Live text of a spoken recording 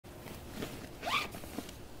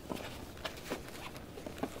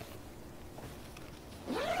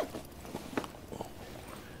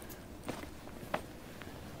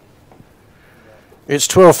It's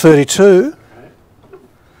 12:32.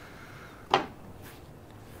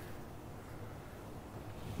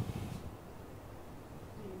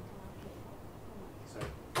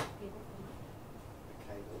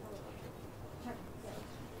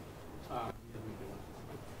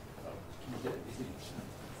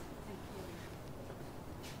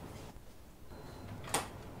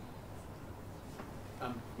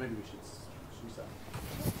 Maybe we should start.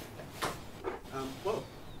 Well,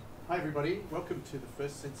 hi everybody. Welcome to the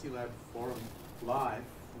first SensiLab forum live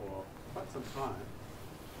for quite some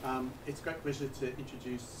time. It's a great pleasure to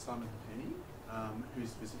introduce Simon Penny,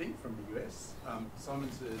 who's visiting from the US.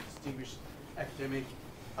 Simon's a distinguished academic,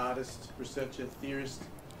 artist, researcher, theorist,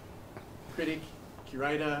 critic,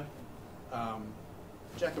 curator,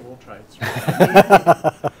 jack of all trades.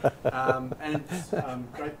 And it's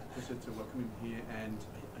great pleasure to welcome him here. And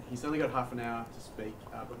he's only got half an hour to speak,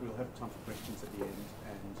 but we'll have time for questions at the end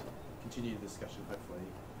and continue the discussion, hopefully.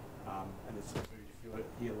 And there's some food. If you're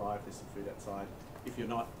here live, there's some food outside. If you're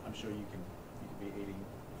not, I'm sure you can be eating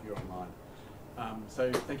if you're online.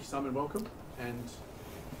 So thank you, Simon. Welcome, and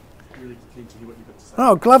really keen to hear what you've got to say.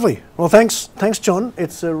 Oh, lovely. Well, thanks, John.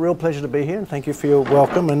 It's a real pleasure to be here, and thank you for your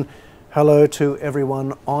welcome. And hello to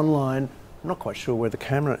everyone online. I'm not quite sure where the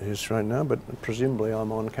camera is right now, but presumably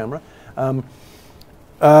I'm on camera.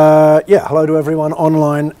 Yeah, hello to everyone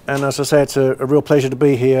online, and as I say, it's a real pleasure to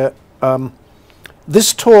be here.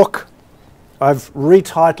 This talk I've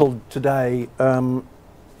retitled today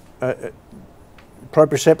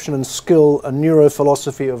Proprioception and Skill, a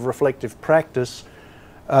Neurophilosophy of Reflective Practice.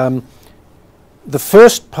 The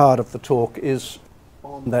first part of the talk is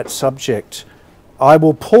on that subject. I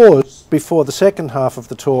will pause before the second half of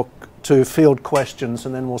the talk to field questions,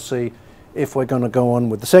 and then we'll see if we're going to go on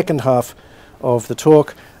with the second half of the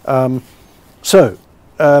talk.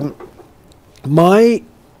 My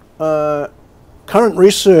current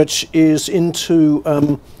research is into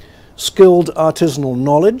skilled artisanal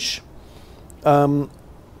knowledge. I'm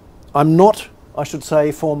not, I should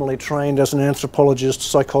say, formally trained as an anthropologist,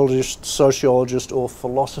 psychologist, sociologist, or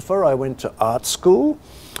philosopher. I went to art school.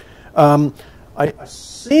 I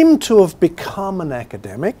seem to have become an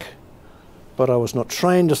academic, but I was not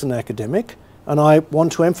trained as an academic. And I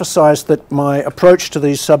want to emphasize that my approach to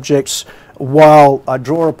these subjects, while I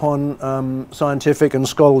draw upon scientific and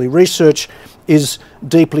scholarly research, is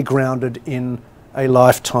deeply grounded in a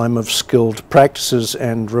lifetime of skilled practices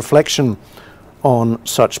and reflection on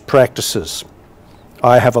such practices.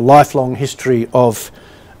 I have a lifelong history of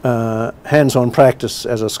hands-on practice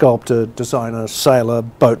as a sculptor, designer, sailor,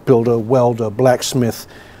 boat builder, welder, blacksmith,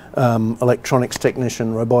 electronics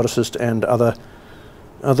technician, roboticist, and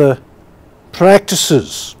other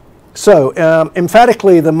practices. So,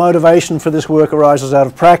 emphatically, the motivation for this work arises out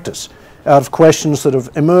of practice, out of questions that have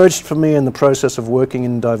emerged for me in the process of working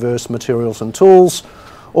in diverse materials and tools,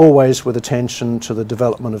 always with attention to the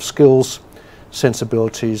development of skills,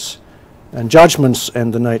 sensibilities, and judgments,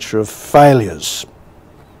 and the nature of failures.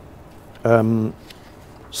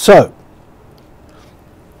 So,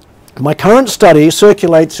 my current study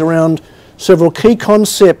circulates around several key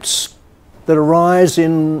concepts that arise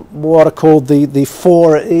in what are called the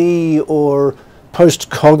 4E or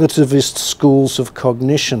post-cognitivist schools of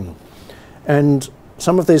cognition. And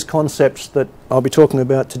some of these concepts that I'll be talking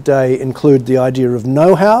about today include the idea of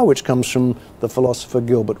know-how, which comes from the philosopher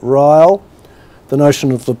Gilbert Ryle. The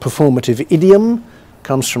notion of the performative idiom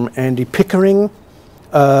comes from Andy Pickering.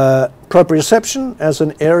 Proprioception as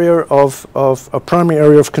an area of a primary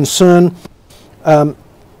area of concern.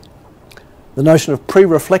 The notion of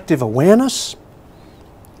pre-reflective awareness,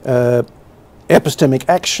 epistemic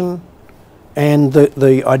action, and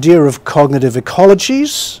the idea of cognitive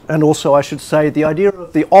ecologies, and also, I should say, the idea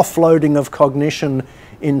of the offloading of cognition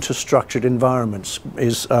into structured environments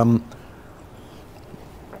is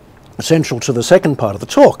essential to the second part of the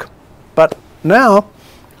talk. But now,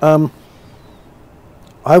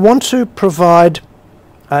 I want to provide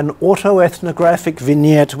an autoethnographic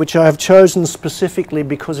vignette, which I have chosen specifically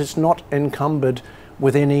because it's not encumbered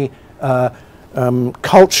with any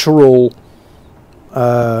cultural,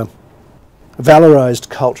 valorized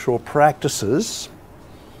cultural practices.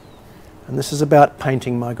 And this is about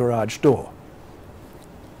painting my garage door.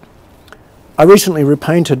 I recently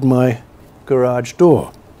repainted my garage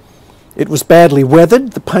door. It was badly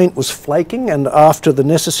weathered, the paint was flaking, and after the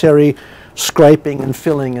necessary scraping and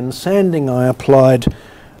filling and sanding, I applied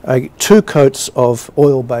 2 coats of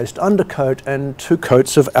oil-based undercoat and 2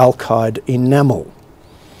 coats of alkyd enamel.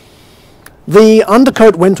 The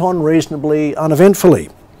undercoat went on reasonably uneventfully,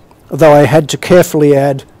 though I had to carefully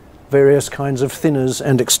add various kinds of thinners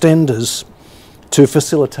and extenders to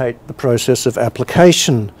facilitate the process of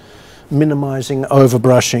application, minimizing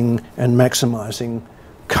overbrushing and maximizing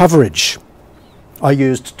coverage. I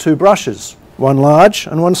used two brushes, one large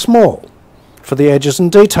and one small, for the edges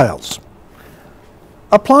and details.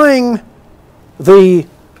 Applying the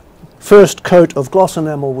first coat of gloss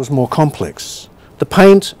enamel was more complex. The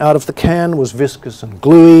paint out of the can was viscous and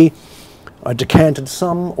gluey. I decanted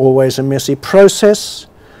some, always a messy process.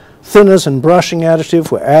 Thinners and brushing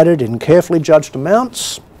additive were added in carefully judged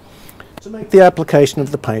amounts to make the application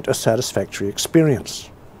of the paint a satisfactory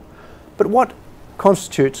experience. But what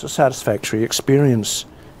constitutes a satisfactory experience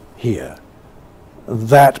here?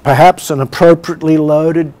 That perhaps an appropriately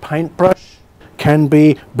loaded paintbrush can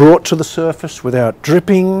be brought to the surface without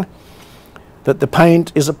dripping, that the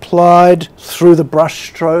paint is applied through the brush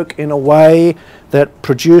stroke in a way that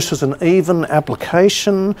produces an even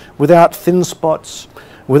application without thin spots,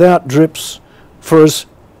 without drips, for as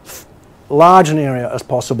large an area as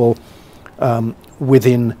possible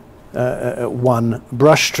within one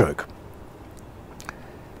brush stroke.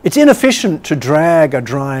 It's inefficient to drag a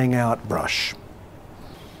drying out brush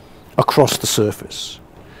across the surface,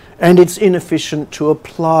 and it's inefficient to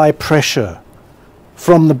apply pressure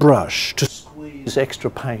from the brush to squeeze extra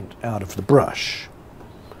paint out of the brush.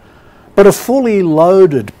 But a fully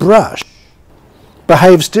loaded brush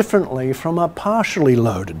behaves differently from a partially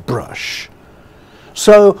loaded brush.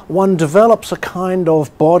 So one develops a kind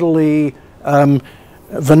of bodily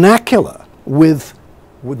vernacular with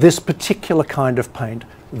this particular kind of paint,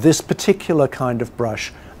 this particular kind of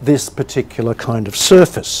brush, this particular kind of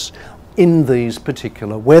surface in these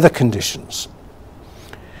particular weather conditions.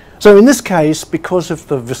 So in this case, because of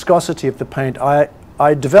the viscosity of the paint, I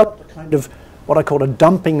developed a kind of what I call a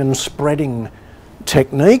dumping and spreading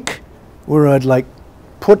technique, where I'd like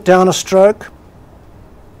put down a stroke,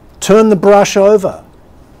 turn the brush over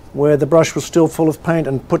where the brush was still full of paint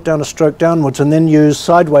and put down a stroke downwards, and then use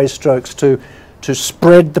sideways strokes to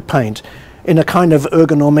spread the paint in a kind of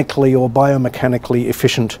ergonomically or biomechanically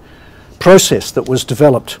efficient process that was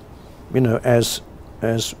developed, you know, as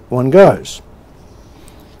one goes.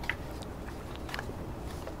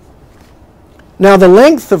 Now, the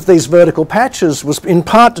length of these vertical patches was in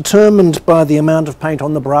part determined by the amount of paint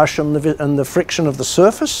on the brush and the friction of the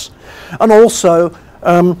surface, and also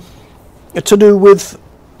to do with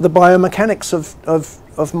the biomechanics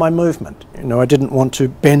of my movement. You know, I didn't want to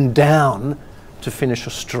bend down to finish a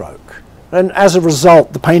stroke. And as a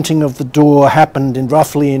result, the painting of the door happened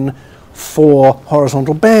roughly in 4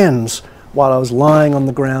 horizontal bands, while I was lying on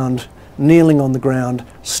the ground, kneeling on the ground,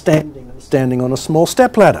 standing on a small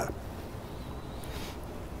stepladder.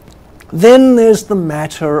 Then there's the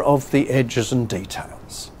matter of the edges and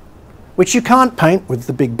details, which you can't paint with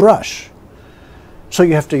the big brush. So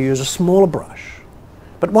you have to use a smaller brush.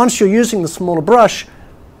 But once you're using the smaller brush,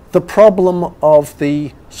 the problem of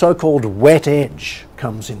the so-called wet edge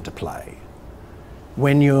comes into play.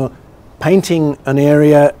 When you're painting an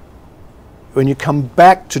area, when you come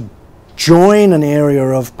back to join an area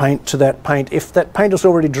of paint to that paint, if that paint is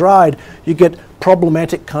already dried, you get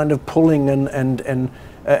problematic kind of pulling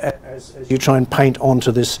as you try and paint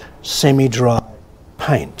onto this semi-dry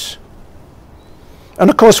paint. And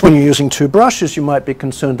of course, when you're using two brushes, you might be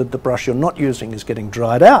concerned that the brush you're not using is getting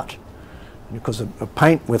dried out, because a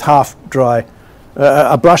paint with half-dry,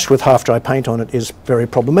 a brush with half-dry paint on it is very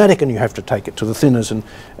problematic, and you have to take it to the thinners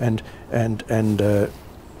and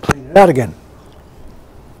clean it out again.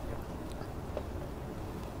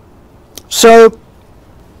 So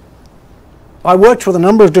I worked with a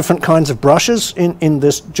number of different kinds of brushes in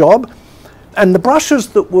this job, and the brushes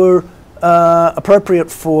that were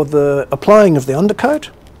appropriate for the applying of the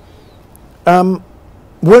undercoat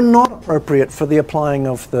were not appropriate for the applying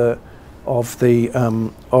of the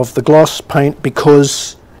gloss paint,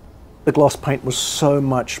 because the gloss paint was so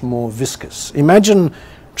much more viscous. Imagine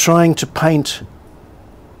trying to paint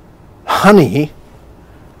honey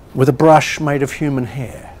with a brush made of human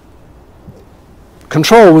hair.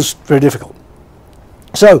 Control was very difficult.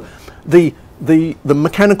 So the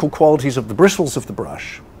mechanical qualities of the bristles of the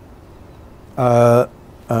brush had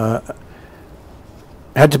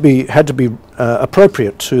to be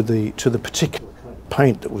appropriate to the particular kind of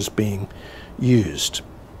paint that was being used.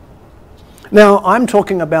 Now, I'm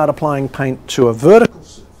talking about applying paint to a vertical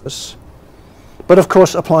surface, but of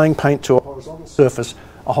course applying paint to a horizontal surface,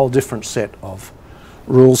 a whole different set of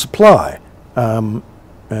rules apply,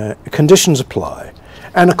 conditions apply,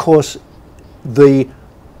 and of course the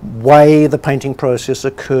way the painting process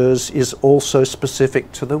occurs is also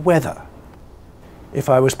specific to the weather. If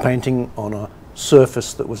I was painting on a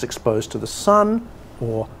surface that was exposed to the sun,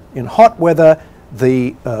 or in hot weather,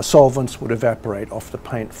 the solvents would evaporate off the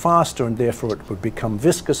paint faster, and therefore it would become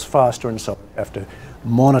viscous faster, and so I have to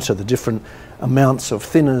monitor the different amounts of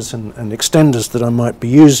thinners and extenders that I might be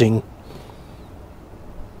using.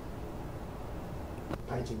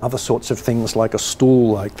 Other sorts of things, like a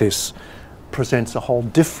stool like this, presents a whole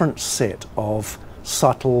different set of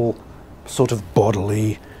subtle sort of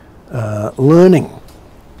bodily learning.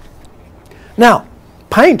 Now,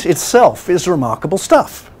 paint itself is remarkable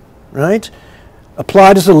stuff, right?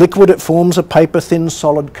 Applied as a liquid, it forms a paper-thin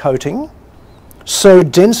solid coating, so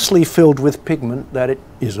densely filled with pigment that it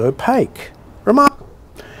is opaque. Remarkable.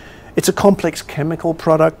 It's a complex chemical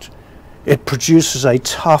product. It produces a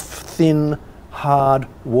tough, thin, hard,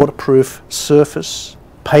 waterproof surface,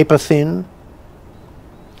 paper-thin.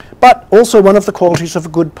 But also one of the qualities of a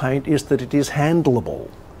good paint is that it is handleable.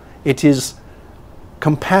 It is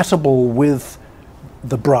compatible with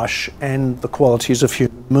the brush and the qualities of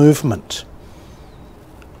human movement.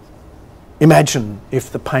 Imagine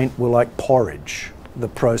if the paint were like porridge. The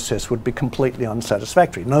process would be completely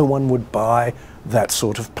unsatisfactory. No one would buy that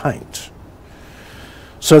sort of paint.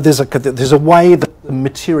 So there's a way that the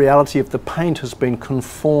materiality of the paint has been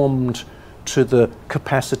conformed to the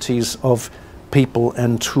capacities of people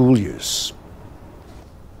and tool use.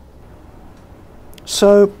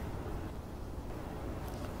 So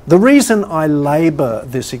the reason I labour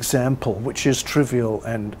this example, which is trivial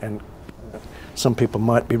and some people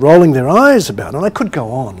might be rolling their eyes about, and I could go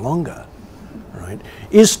on longer, right,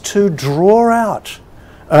 is to draw out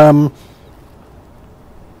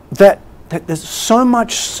that there's so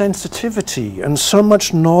much sensitivity and so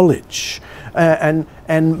much knowledge and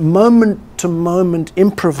moment-to-moment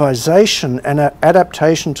improvisation and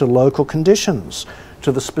adaptation to local conditions,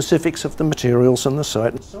 to the specifics of the materials and the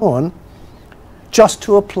site and so on, just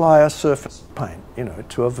to apply a surface paint, you know,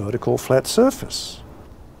 to a vertical flat surface.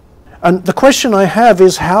 And the question I have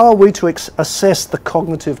is, how are we to assess the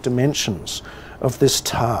cognitive dimensions of this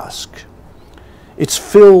task? It's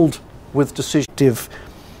filled with decisional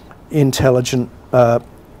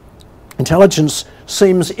intelligence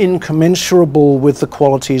seems incommensurable with the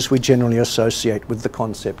qualities we generally associate with the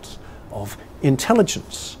concepts of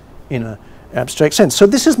intelligence in an abstract sense. So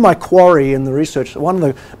this is my quarry in the research.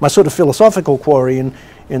 My sort of philosophical quarry in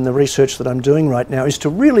the research that I'm doing right now is to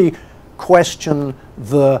really question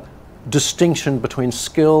the distinction between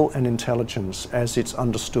skill and intelligence as it's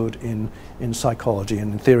understood in psychology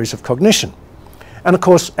and in theories of cognition. And of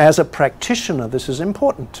course, as a practitioner, this is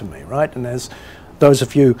important to me, right? And as those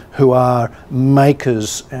of you who are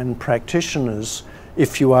makers and practitioners,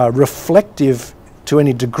 if you are reflective to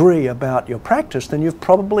any degree about your practice, then you've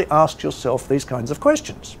probably asked yourself these kinds of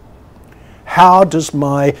questions. How does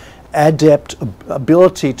my adept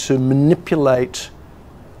ability to manipulate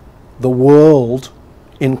the world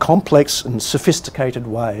in complex and sophisticated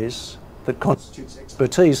ways that constitutes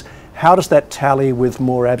expertise, how does that tally with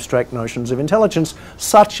more abstract notions of intelligence,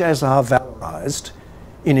 such as are valorized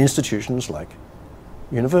in institutions like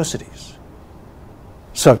universities?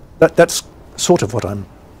 So that's sort of what I'm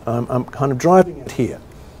kind of driving at here.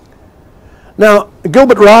 Now,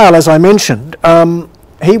 Gilbert Ryle, as I mentioned,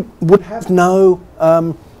 he would have no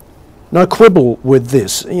quibble with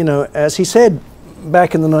this. You know, as he said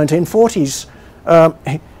back in the 1940s,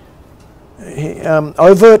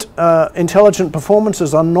 overt intelligent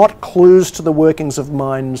performances are not clues to the workings of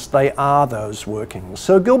minds, they are those workings.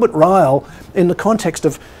 So Gilbert Ryle, in the context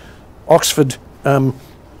of Oxford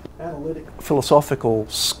analytic philosophical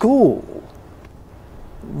school,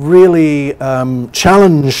 really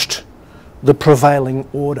challenged the prevailing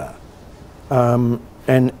order and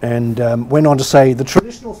went on to say, the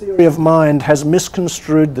traditional theory of mind has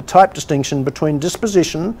misconstrued the type distinction between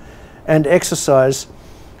disposition and exercise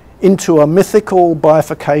into a mythical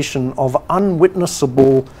bifurcation of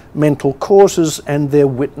unwitnessable mental causes and their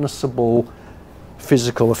witnessable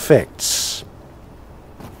physical effects.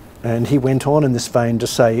 And he went on in this vein to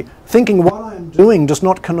say, thinking what I am doing does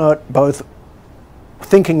not connote both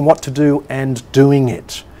thinking what to do and doing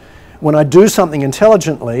it. When I do something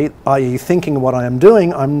intelligently, i.e. thinking what I am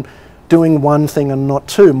doing, I'm doing one thing and not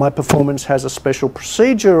two. My performance has a special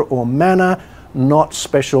procedure or manner, not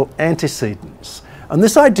special antecedents. And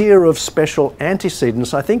this idea of special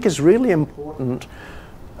antecedents, I think, is really important,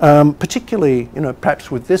 particularly, you know, perhaps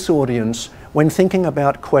with this audience, when thinking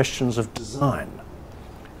about questions of design.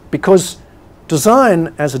 Because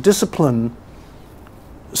design as a discipline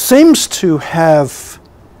seems to have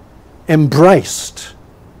embraced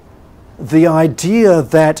the idea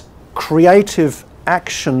that creative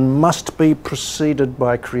action must be preceded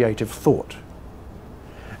by creative thought.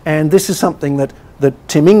 And this is something that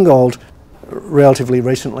Tim Ingold relatively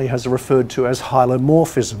recently has referred to as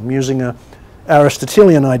hylomorphism, using a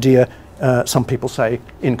Aristotelian idea, some people say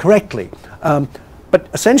incorrectly. But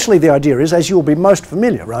essentially the idea is, as you'll be most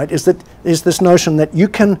familiar, right, is this notion that you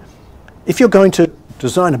can, if you're going to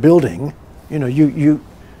design a building, you know, you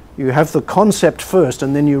have the concept first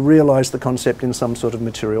and then you realize the concept in some sort of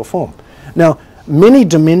material form. Now, many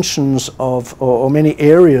dimensions of, or many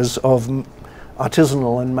areas of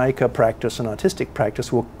artisanal and maker practice and artistic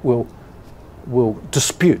practice will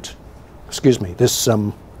dispute, excuse me, this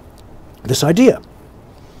idea,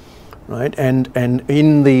 right? And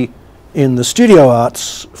in the studio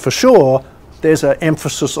arts, for sure, there's an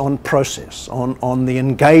emphasis on process, on the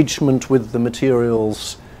engagement with the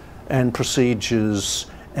materials and procedures,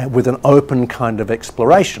 with an open kind of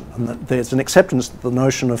exploration. And that there's an acceptance that the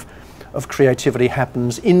notion of creativity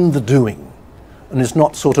happens in the doing and is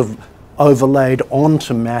not sort of overlaid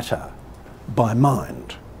onto matter by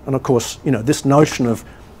mind. And of course, you know, this notion of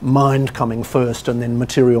mind coming first and then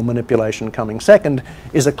material manipulation coming second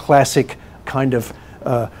is a classic kind of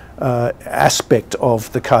aspect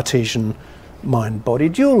of the Cartesian mind-body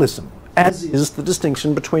dualism, as is the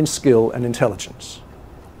distinction between skill and intelligence.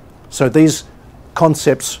 So these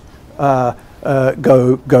concepts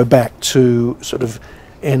go back to sort of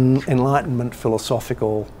Enlightenment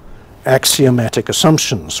philosophical axiomatic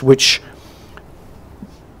assumptions, which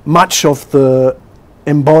much of the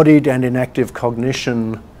embodied and inactive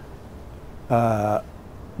cognition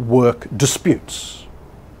work disputes.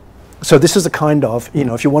 So this is a kind of, you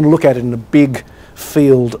know, if you want to look at it in a big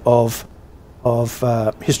field of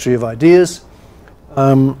history of ideas,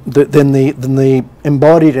 then the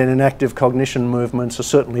embodied and inactive cognition movements are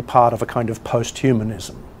certainly part of a kind of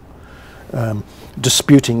post-humanism,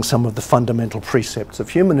 disputing some of the fundamental precepts of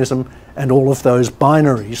humanism and all of those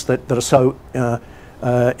binaries that are so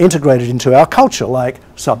integrated into our culture, like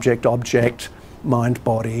subject, object, mind,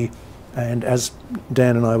 body, and as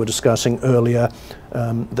Dan and I were discussing earlier,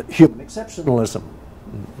 the human exceptionalism,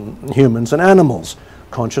 humans and animals,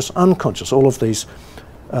 conscious, unconscious, all of these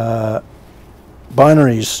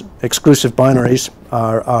binaries, exclusive binaries,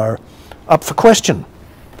 are up for question.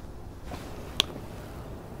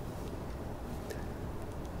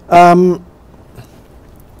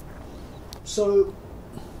 So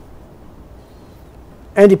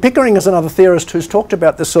Andy Pickering is another theorist who's talked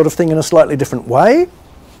about this sort of thing in a slightly different way.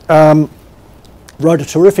 Wrote a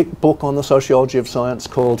terrific book on the sociology of science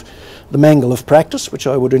called The Mangle of Practice, which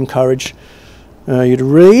I would encourage you to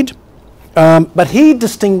read. But he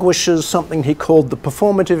distinguishes something he called the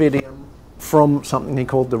performative idiom from something he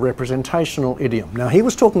called the representational idiom. Now, he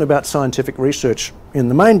was talking about scientific research in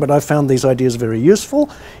the main, but I found these ideas very useful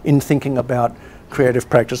in thinking about creative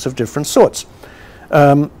practice of different sorts.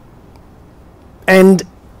 And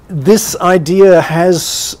this idea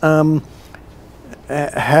has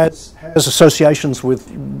associations with,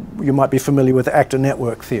 you might be familiar with actor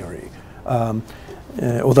network theory.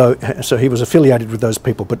 Although, so he was affiliated with those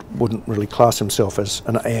people, but wouldn't really class himself as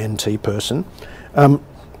an ANT person.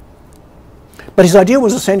 But his idea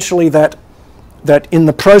was essentially that in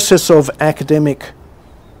the process of academic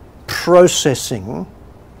processing,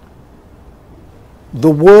 the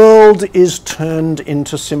world is turned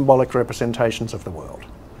into symbolic representations of the world.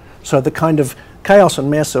 So the kind of chaos and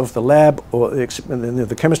mess of the lab, or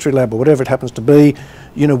the chemistry lab, or whatever it happens to be,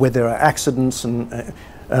 you know, where there are accidents and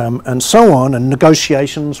so on, and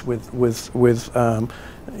negotiations with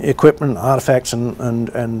equipment, artifacts,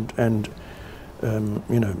 and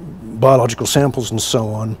you know, biological samples and so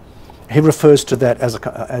on. He refers to that as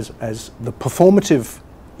the performative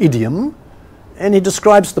idiom, and he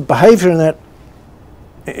describes the behaviour in that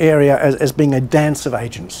area as being a dance of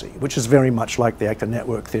agency, which is very much like the actor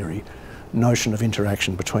network theory notion of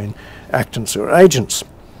interaction between actants or agents.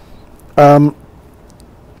 An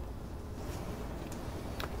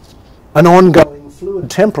ongoing fluid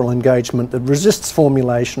temporal engagement that resists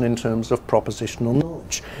formulation in terms of propositional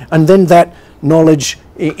knowledge. And then that knowledge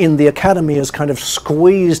in the academy is kind of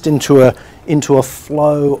squeezed into a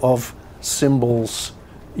flow of symbols,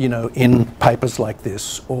 you know, in papers like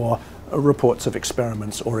this, or reports of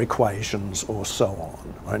experiments or equations or so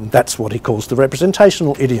on. And that's what he calls the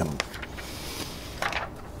representational idiom.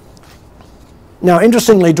 Now,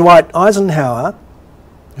 interestingly, Dwight Eisenhower,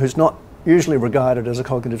 who's not usually regarded as a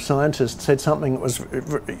cognitive scientist, said something that was,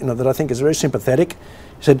 you know, that I think is very sympathetic.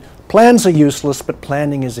 He said, "Plans are useless, but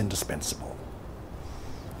planning is indispensable."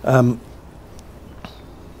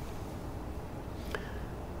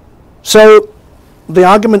 So the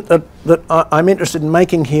argument that I'm interested in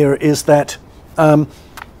making here is that to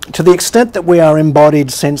the extent that we are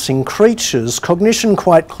embodied sensing creatures, cognition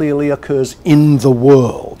quite clearly occurs in the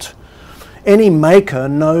world. any maker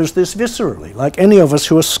knows this viscerally, like any of us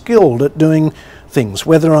who are skilled at doing things,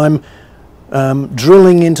 whether I'm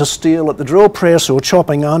drilling into steel at the drill press or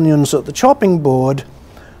chopping onions at the chopping board.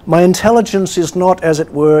 My intelligence is not, as it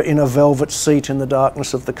were, in a velvet seat in the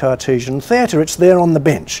darkness of the Cartesian theatre. It's there on the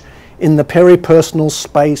bench, in the peripersonal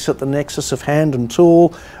space at the nexus of hand and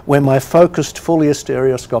tool, where my focused, fully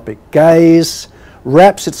stereoscopic gaze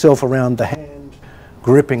wraps itself around the hand,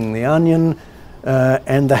 gripping the onion,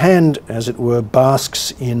 and the hand, as it were,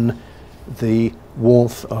 basks in the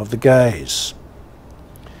warmth of the gaze.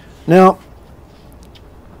 Now,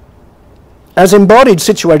 as embodied,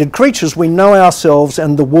 situated creatures, we know ourselves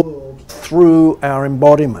and the world through our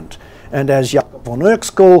embodiment. And as Jakob von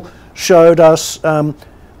Uexküll showed us,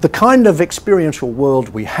 the kind of experiential world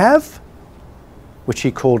we have, which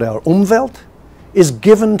he called our Umwelt, is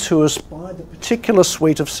given to us by the particular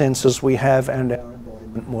suite of senses we have and our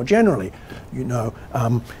embodiment more generally. You know,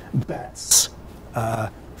 bats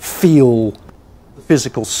feel the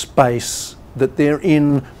physical space that they're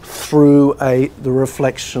in through the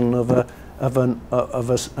reflection of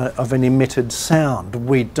an emitted sound.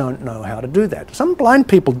 We don't know how to do that. Some blind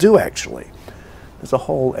people do, actually. There's a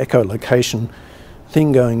whole echolocation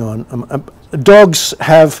thing going on. Dogs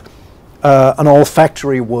have an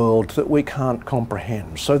olfactory world that we can't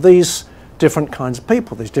comprehend. So these different kinds of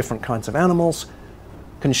people, these different kinds of animals,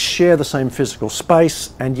 can share the same physical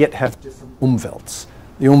space and yet have different Umwelts.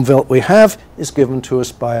 The Umwelt we have is given to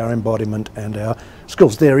us by our embodiment and our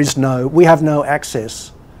skills. We have no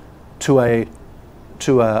access to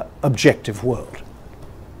a objective world.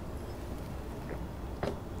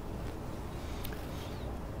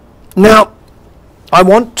 Now, I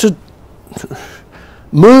want to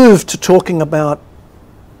move to talking about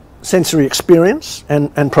sensory experience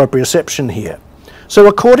and proprioception here. So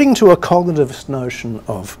according to a cognitivist notion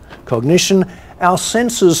of cognition, our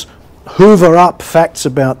senses hoover up facts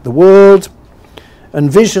about the world, and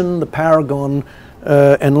vision, the paragon,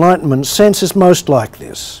 enlightenment sense is most like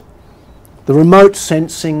this. The remote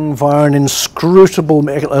sensing via an inscrutable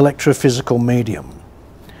electrophysical medium.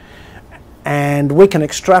 And we can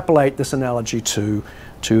extrapolate this analogy to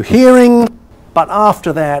hearing, but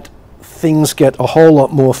after that things get a whole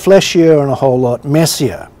lot more fleshier and a whole lot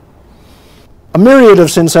messier. A myriad of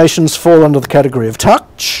sensations fall under the category of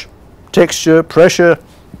touch, texture, pressure,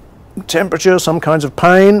 temperature, some kinds of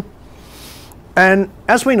pain. And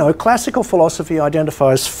as we know, classical philosophy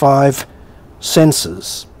identifies 5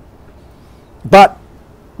 senses. But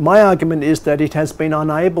my argument is that it has been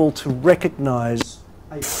unable to recognize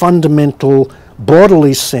a fundamental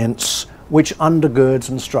bodily sense which undergirds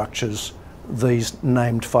and structures these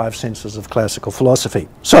named 5 senses of classical philosophy.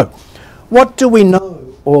 So, what do we know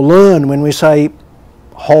or learn when we say,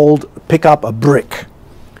 pick up a brick?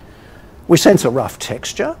 We sense a rough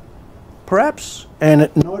texture, perhaps,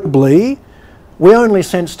 and notably, we only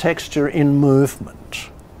sense texture in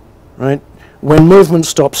movement, right? When movement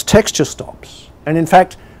stops, texture stops. And in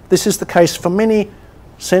fact, this is the case for many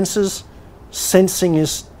senses. Sensing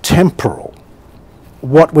is temporal.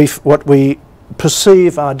 What we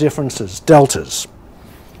perceive are differences, deltas.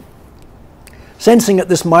 Sensing at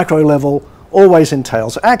this micro level always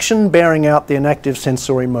entails action, bearing out the inactive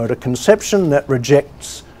sensory-motor conception that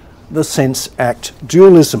rejects the sense-act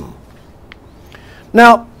dualism.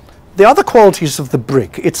 Now, the other qualities of the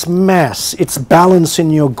brick, its mass, its balance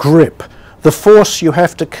in your grip, the force you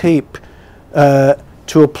have to keep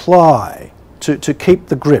to apply, to keep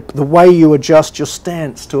the grip, the way you adjust your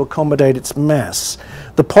stance to accommodate its mass,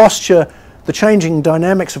 the posture, the changing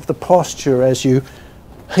dynamics of the posture as you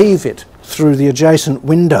heave it through the adjacent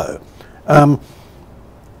window.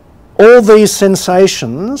 All these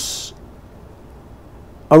sensations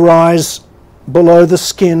arise below the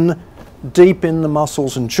skin, deep in the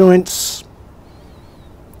muscles and joints,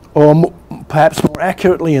 or perhaps more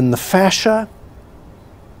accurately in the fascia,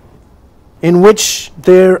 in which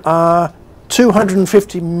there are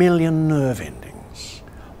 250 million nerve endings.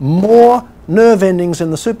 More nerve endings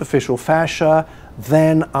in the superficial fascia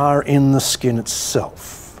than are in the skin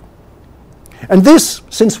itself. And this,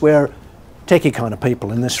 since we're techie kind of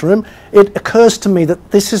people in this room, it occurs to me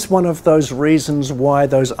that this is one of those reasons why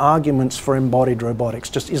those arguments for embodied robotics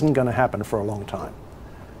just isn't going to happen for a long time.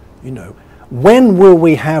 You know, when will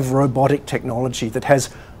we have robotic technology that has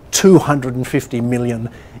 250 million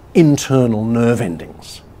internal nerve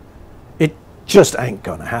endings? It just ain't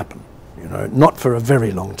going to happen, you know, not for a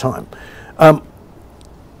very long time.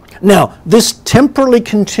 Now, this temporally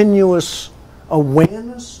continuous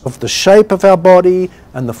awareness of the shape of our body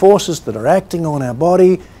and the forces that are acting on our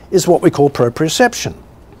body is what we call proprioception.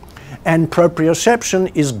 and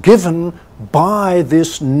proprioception is given by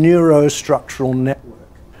this neurostructural network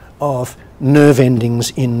of nerve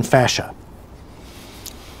endings in fascia.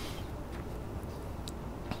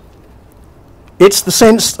 It's the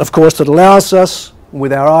sense, of course, that allows us,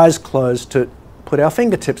 with our eyes closed, to put our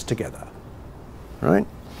fingertips together, right?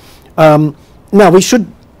 Now, we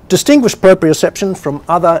should distinguish proprioception from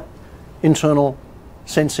other internal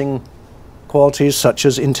sensing qualities such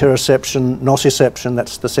as interoception, nociception,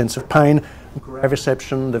 that's the sense of pain,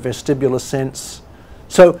 graviception, the vestibular sense.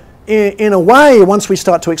 So in a way, once we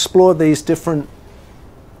start to explore these different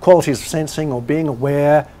qualities of sensing or being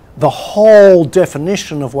aware, the whole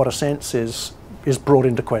definition of what a sense is brought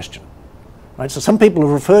into question. Right? So some people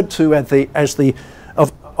have referred to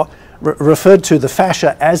the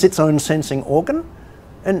fascia as its own sensing organ,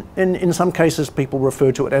 and in some cases people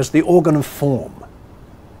refer to it as the organ of form,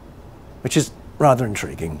 which is a rather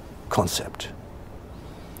intriguing concept.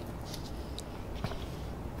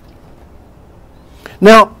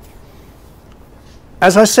 Now,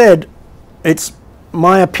 as I said, it's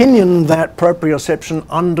my opinion that proprioception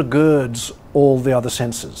undergirds all the other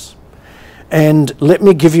senses. And let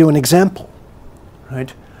me give you an example.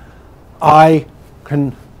 Right? I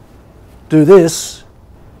can do this,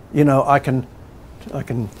 you know, I can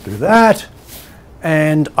do that,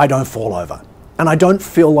 and I don't fall over. And I don't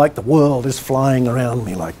feel like the world is flying around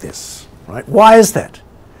me like this. Right? Why is that?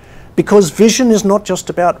 Because vision is not just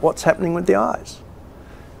about what's happening with the eyes.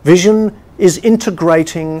 Vision is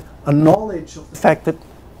integrating a knowledge of the fact that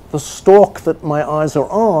the stalk that my eyes are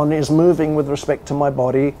on is moving with respect to my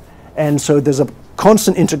body, and so there's a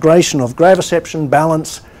constant integration of graviception,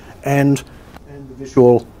 balance, and the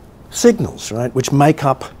visual signals, right, which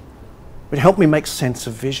help me make sense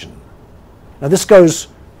of vision. Now this goes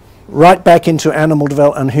right back into animal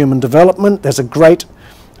development and human development. There's a great,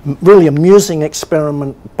 really amusing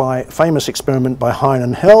famous experiment by Hein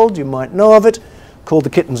and Held, you might know of it, called the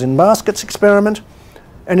kittens in baskets experiment.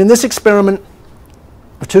 And in this experiment,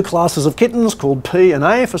 there are two classes of kittens called P and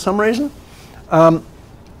A for some reason.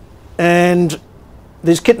 And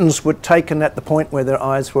these kittens were taken at the point where their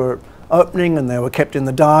eyes were opening, and they were kept in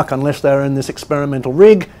the dark unless they were in this experimental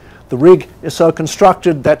rig. The rig is so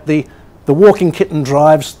constructed that the walking kitten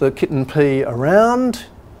drives the kitten P around,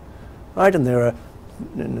 right? And there are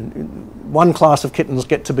one class of kittens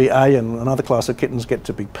get to be A and another class of kittens get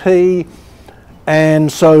to be P.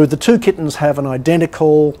 And so the two kittens have an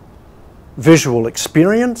identical visual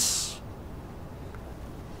experience.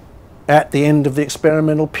 At the end of the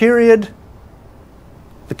experimental period,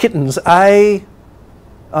 the kittens A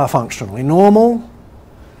are functionally normal.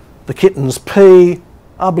 The kittens P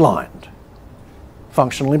are blind,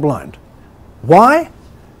 functionally blind. Why?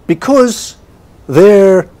 Because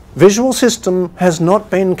their visual system has not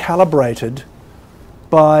been calibrated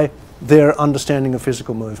by their understanding of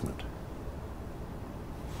physical movement.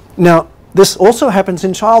 Now, this also happens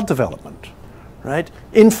in child development, right?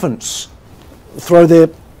 Infants throw their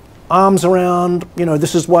arms around, you know,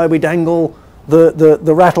 this is why we dangle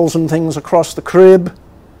the rattles and things across the crib,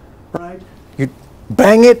 right? You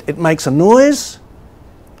bang it, it makes a noise.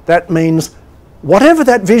 That means whatever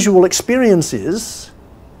that visual experience is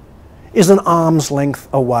an arm's length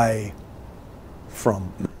away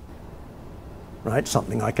from me, right?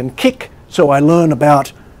 Something I can kick, so I learn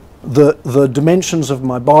about the dimensions of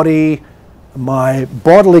my body, my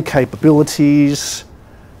bodily capabilities,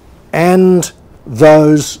 and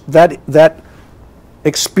that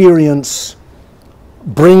experience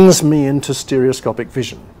brings me into stereoscopic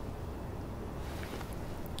vision.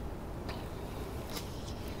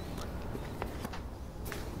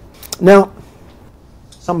 Now,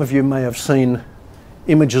 some of you may have seen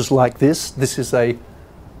images like this. This is a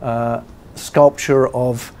sculpture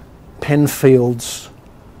of Penfield's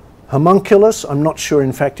homunculus. I'm not sure,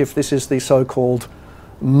 in fact, if this is the so-called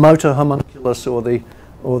motor homunculus or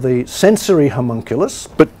the sensory homunculus,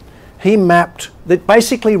 but he mapped, that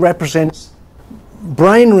basically represents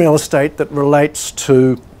brain real estate that relates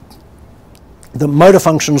to the motor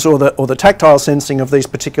functions or the tactile sensing of these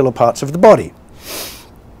particular parts of the body.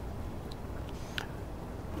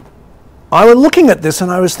 I was looking at this and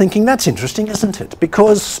I was thinking, that's interesting, isn't it?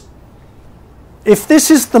 Because if this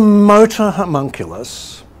is the motor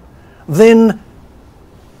homunculus, then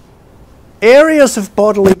areas of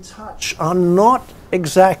bodily touch are not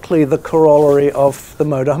exactly the corollary of the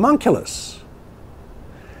motor homunculus.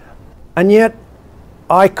 And yet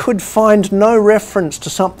I could find no reference to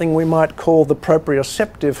something we might call the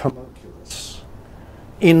proprioceptive homunculus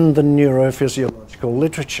in the neurophysiological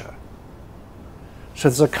literature. So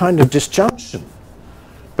there's a kind of disjunction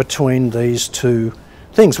between these two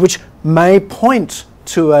things, which may point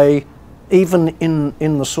to a even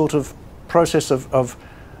in the sort of process of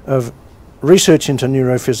research into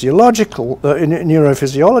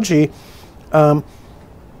neurophysiology, a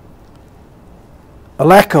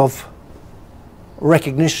lack of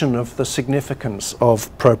recognition of the significance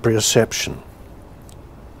of proprioception.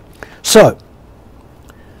 So,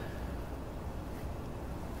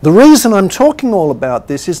 the reason I'm talking all about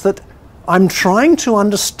this is that I'm trying to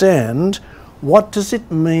understand what does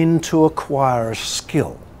it mean to acquire a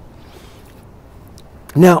skill.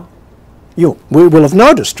 Now, we will have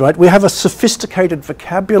noticed, right, we have a sophisticated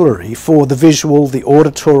vocabulary for the visual, the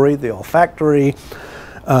auditory, the olfactory,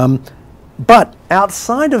 but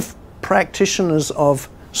outside of practitioners of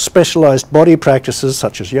specialized body practices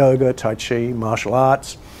such as yoga, tai chi, martial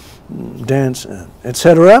arts, dance,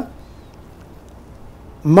 etc.,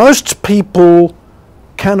 most people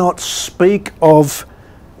cannot speak of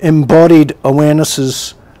embodied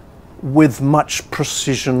awarenesses with much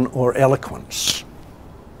precision or eloquence.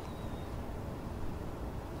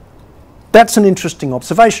 That's an interesting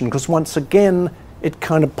observation, because once again it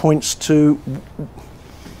kind of points to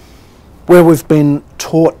where we've been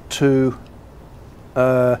taught to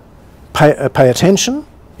pay attention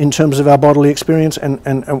in terms of our bodily experience,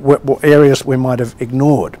 and what areas we might have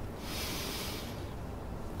ignored.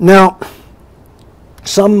 Now,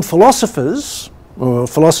 some philosophers, or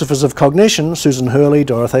philosophers of cognition, Susan Hurley,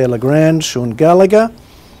 Dorothea Legrand, Sean Gallagher,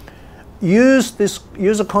 use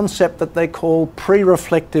a concept that they call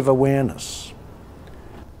pre-reflective awareness.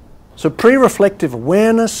 So pre-reflective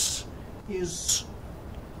awareness is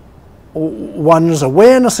one's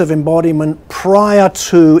awareness of embodiment prior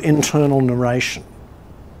to internal narration.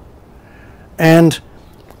 And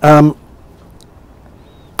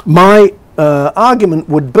my argument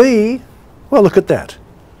would be, well, look at that.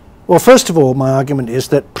 Well, first of all, my argument is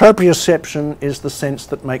that proprioception is the sense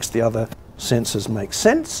that makes the other senses make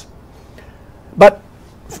sense. But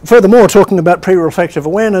furthermore, talking about pre-reflective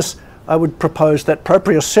awareness, I would propose that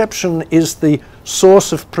proprioception is the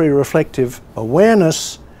source of pre-reflective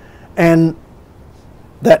awareness, and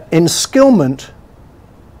that enskillment,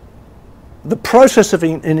 the process of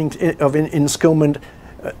enskillment,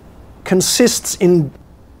 consists in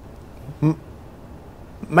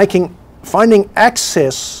finding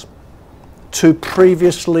access to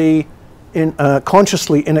previously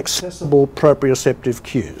consciously inaccessible proprioceptive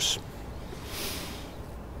cues.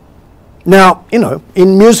 Now,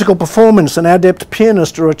 in musical performance, an adept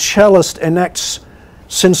pianist or a cellist enacts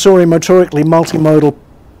sensorimotorically multimodal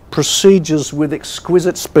procedures with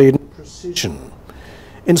exquisite speed and precision.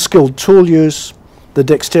 In skilled tool use, the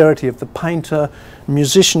dexterity of the painter,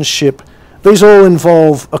 musicianship, these all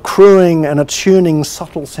involve accruing and attuning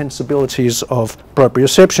subtle sensibilities of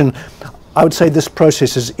proprioception. I would say this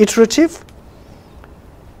process is iterative,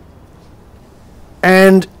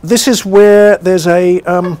 and this is where there's a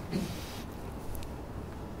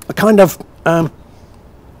kind of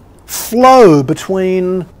flow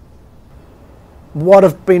between what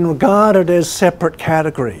have been regarded as separate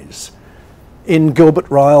categories, in Gilbert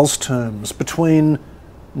Ryle's terms, between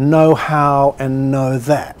know-how and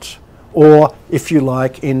know-that, or, if you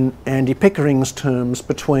like, in Andy Pickering's terms,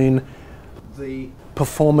 between the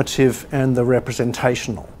performative and the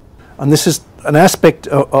representational. And this is an aspect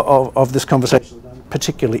of this conversation that I'm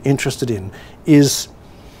particularly interested in, is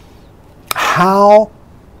how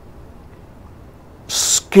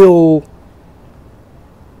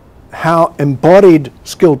embodied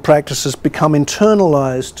skilled practices become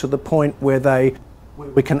internalized to the point where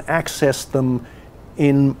we can access them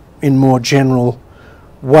in more general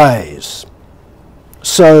ways.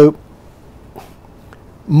 So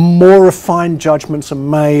more refined judgments are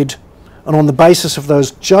made, and on the basis of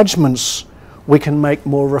those judgments we can make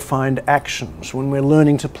more refined actions. When we're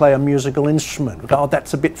learning to play a musical instrument, we go, oh,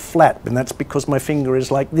 that's a bit flat, and that's because my finger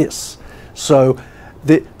is like this. So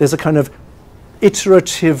there's a kind of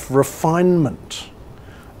iterative refinement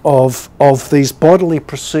of these bodily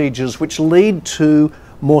procedures which lead to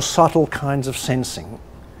more subtle kinds of sensing.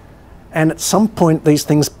 And at some point these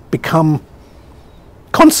things become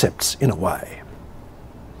concepts in a way.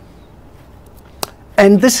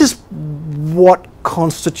 And this is what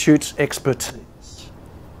constitutes expertise.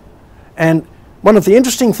 And one of the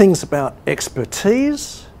interesting things about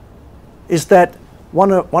expertise is that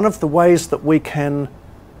one of the ways that we can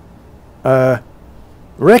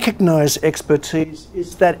recognize expertise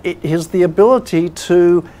is that it is the ability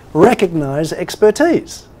to recognize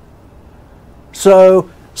expertise. So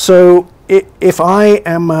if I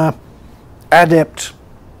am an adept,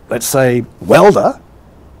 let's say, welder,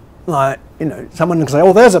 like, someone can say,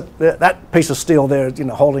 oh, there's that piece of steel there,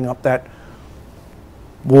 holding up that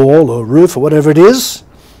wall or roof or whatever it is,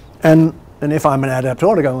 and And if I'm an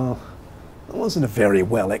adaptor, I go, well, it wasn't a very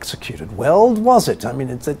well executed weld, was it? I mean,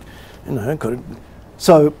 it's a, you know,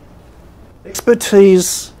 so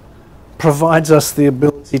expertise provides us the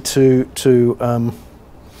ability to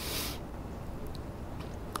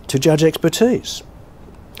judge expertise.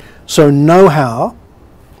 So know-how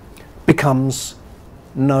becomes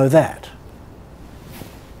know that.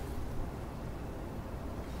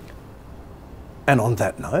 And on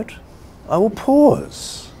that note, I will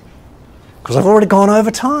pause, because I've already gone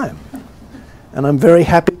over time. And I'm very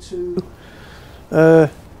happy to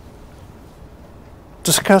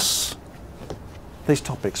discuss these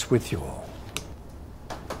topics with you all.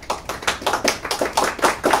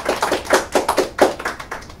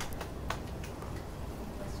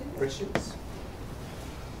 Questions?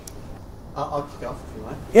 I'll kick off if you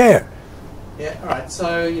like. Yeah. Yeah, all right.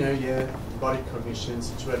 So, you know, yeah, embodied cognition,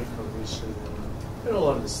 situated cognition, and heard a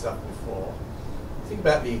lot of this stuff before. Think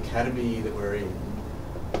about the academy that we're in.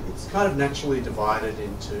 It's kind of naturally divided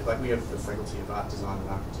into, like we have the Faculty of Art, Design and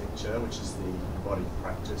Architecture, which is the embodied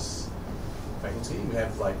practice faculty. We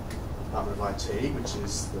have like Department of IT, which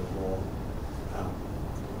is the more,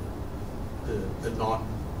 the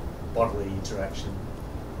non-bodily interaction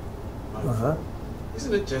mode.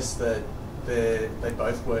 Isn't it just that they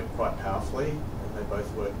both work quite powerfly and they both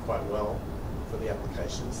work quite well for the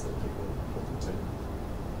applications that people put them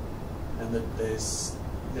to? And that there's,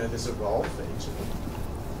 you know, there's a role for each of them.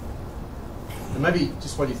 And maybe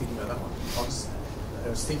just what do you think about that one? I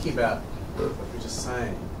was thinking about what we were just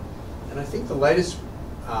saying, and I think the latest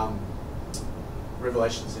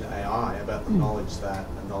revelations in AI about the knowledge that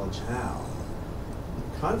and knowledge how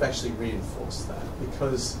kind of actually reinforce that,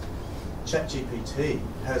 because ChatGPT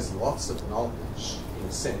has lots of knowledge, in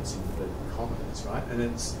a sense, in inverted commas, right? And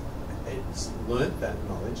it's learnt that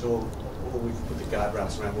knowledge, or we've put the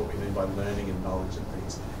guardrails around what we mean by learning and knowledge and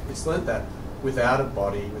things. It's learnt that without a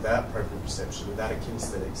body, without proprioception, without a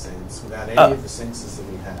kinesthetic sense, without any of the senses that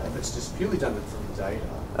we have. It's just purely done it from the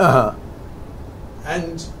data.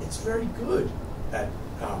 And it's very good at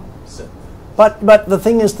certain things. But the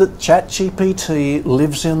thing is that ChatGPT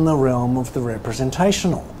lives in the realm of the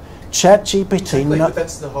representational. ChatGPT... Exactly, but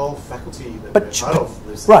that's the whole faculty that we're part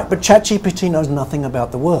of. Right, but ChatGPT knows nothing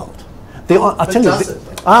about the world.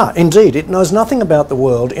 Indeed, it knows nothing about the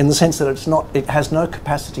world in the sense that it has no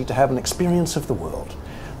capacity to have an experience of the world.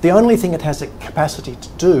 The only thing it has a capacity to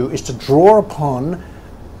do is to draw upon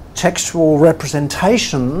textual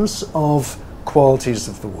representations of qualities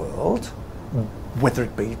of the world, whether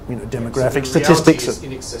it be, you know, demographic statistics. Reality is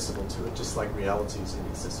inaccessible to it, just like reality is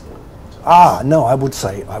inaccessible to us. No, I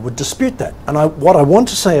would dispute that. And what I want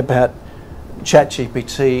to say about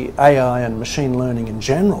ChatGPT, AI, and machine learning in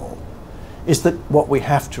general is that what we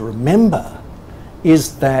have to remember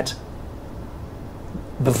is that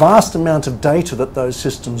the vast amount of data that those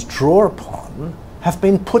systems draw upon have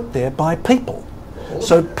been put there by people.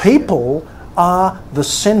 So people are the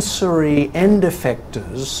sensory end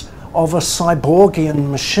effectors of a cyborgian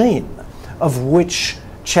machine, of which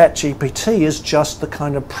ChatGPT is just the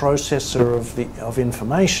kind of processor of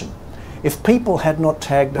information. If people had not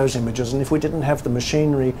tagged those images, and if we didn't have the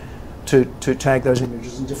machinery to tag those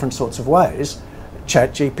images in different sorts of ways,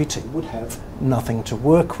 ChatGPT would have nothing to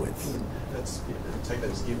work with. Take that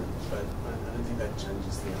as given, but I don't think that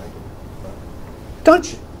changes the argument.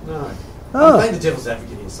 Don't you? No. I'm playing the devil's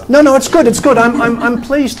advocate here. No, it's good. It's good. I'm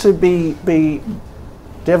pleased to be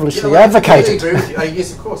devilishly advocated. I agree with you.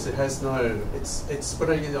 Yes, of course, it has no. It's. But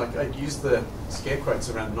I use the scare quotes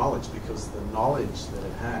around knowledge because the knowledge that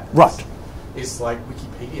it has, is like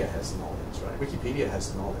Wikipedia has knowledge, right? Wikipedia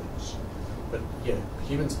has knowledge, but yeah,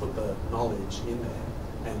 humans put the knowledge in there,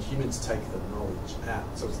 and humans take the knowledge out.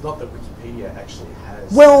 So it's not that Wikipedia actually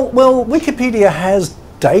has. Well, Wikipedia has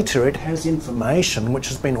data. It has information which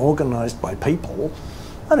has been organised by people.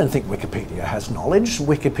 I don't think Wikipedia has knowledge.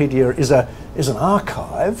 Wikipedia is an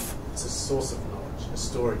archive. It's a source of knowledge, a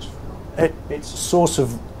storage for knowledge. It's a source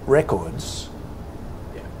of records.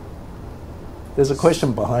 Yeah. There's a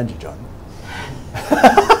question behind you, John.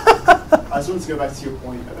 I just wanted to go back to your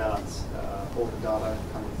point about all the data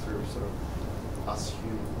coming through sort of us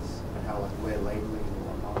humans and how like we're labeling and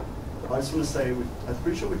whatnot. I just want to say, I'm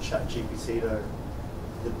pretty sure with ChatGPT though,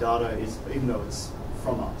 the data is, even though it's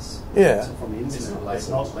from us, yeah, so from the internet, it's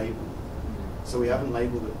not labeled. So we haven't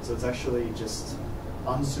labeled it. So it's actually just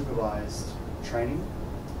unsupervised training.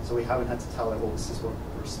 So we haven't had to tell it, well, this is what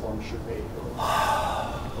the response should be, or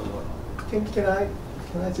whatnot.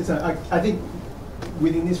 Can I say something? I think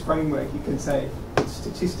within this framework, you can say it's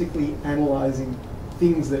statistically analysing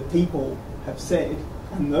things that people have said,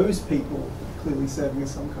 and those people clearly serving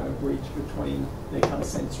as some kind of bridge between their kind of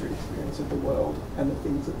sensory experience of the world and the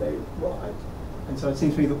things that they write. And so it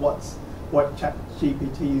seems to me that what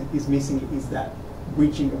ChatGPT is missing is that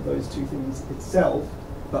bridging of those two things itself,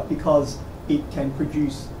 but because it can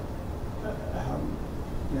produce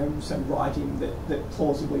some writing that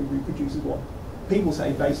plausibly reproduces what people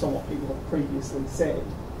say based on what people have previously said,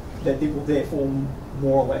 that it will therefore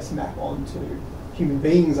more or less map onto human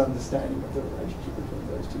beings' understanding of the relationship between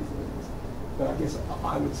those two things. But I guess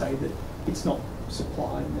I would say that it's not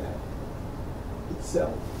supplying that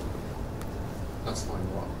itself. That's fine.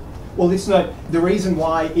 What? Well, it's not the reason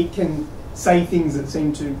why it can say things that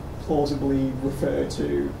seem to plausibly refer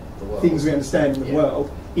to things we understand in the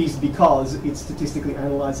world is because it's statistically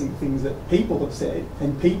analysing things that people have said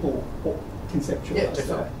and people conceptualise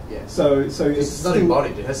that. Yeah. So it's not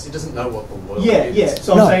embodied. It doesn't know what the world is. Yeah.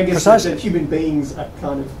 So No, I'm saying precisely. that human beings are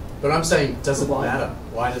kind of. But I'm saying, does it matter?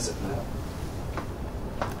 Why does it matter?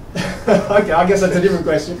 Okay, I guess that's a different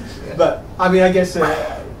question. Yeah. But I mean, I guess.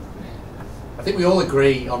 I think we all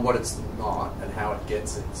agree on what it's not and how it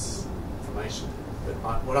gets its information.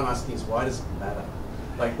 But what I'm asking is, why does it matter?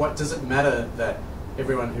 Like, what does it matter that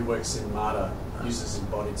everyone who works in MATA uses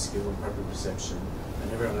embodied skill and proprioception,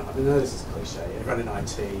 and everyone, I know this is cliche, everyone in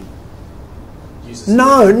IT uses...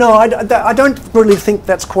 No, I don't really think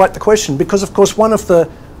that's quite the question, because of course one of the,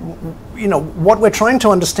 what we're trying to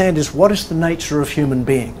understand is what is the nature of human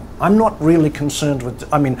being. I'm not really concerned with,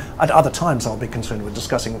 at other times I'll be concerned with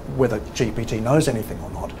discussing whether GPT knows anything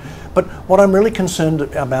or not. But what I'm really concerned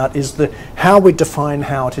about is how we define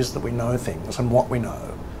how it is that we know things and what we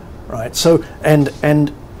know, right? So, and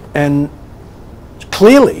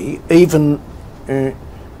clearly, even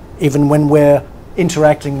when we're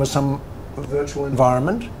interacting with some virtual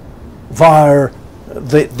environment via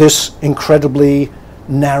this incredibly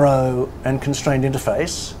narrow and constrained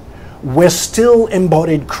interface, we're still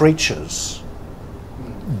embodied creatures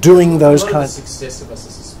doing those kinds of... success of us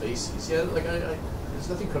as a species, there's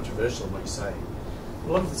nothing controversial in what you say. A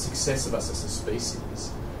lot of the success of us as a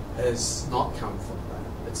species has not come from that.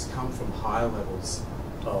 It's come from higher levels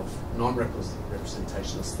of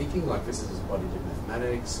non-representationalist thinking, like this is embodied in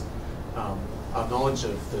mathematics. Our knowledge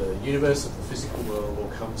of the universe, of the physical world, all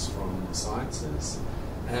comes from the sciences,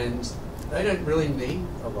 and they don't really need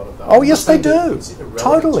a lot of that. Oh yes, they do.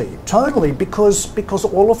 Totally, because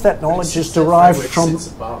all of that knowledge is derived from.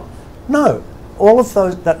 No, all of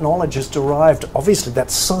that knowledge is derived. Obviously,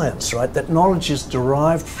 that's science, right? That knowledge is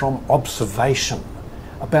derived from observation,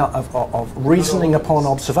 of reasoning upon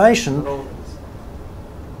observation.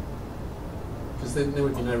 Because then there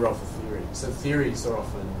would be no role for theory. So theories are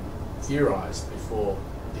often theorized before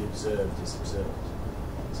the observed is observed.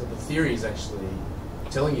 So the theory is actually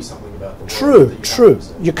telling you something about the world. True.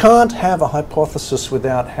 You can't have a hypothesis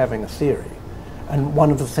without having a theory. And one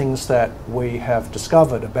of the things that we have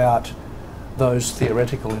discovered about those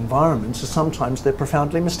theoretical environments is sometimes they're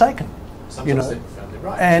profoundly mistaken. Sometimes they're profoundly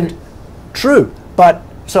right. And true. But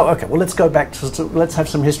so okay, well let's go back to let's have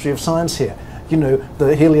some history of science here.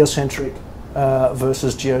 The heliocentric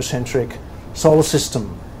versus geocentric solar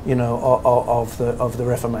system, of the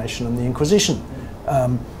Reformation and the Inquisition.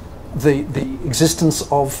 The existence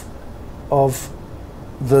of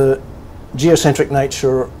the geocentric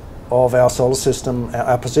nature of our solar system,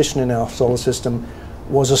 our position in our solar system,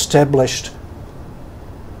 was established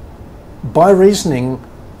by reasoning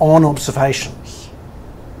on observations.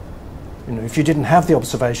 If you didn't have the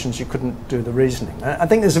observations, you couldn't do the reasoning. I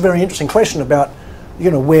think there's a very interesting question about,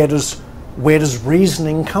 where does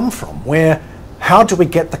reasoning come from? How do we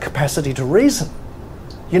get the capacity to reason?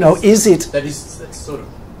 Is it... That's sort of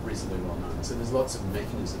reasonably well known. So there's lots of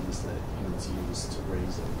mechanisms that humans use to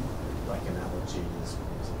reason, like analogies.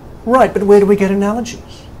 Right, but where do we get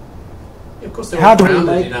analogies? Yeah, of course, they're all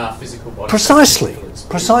grounded in our physical body. Precisely.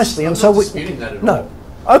 And so we... disputing that at all.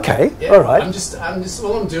 Okay, yeah, all right. I'm just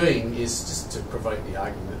all I'm doing is just to provoke the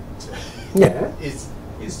argument. Is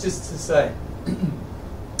just to say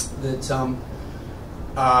that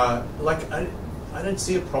I don't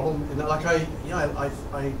see a problem in that. I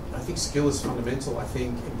think skill is fundamental. I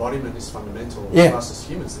think embodiment is fundamental for us as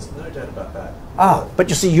humans. There's no doubt about that. But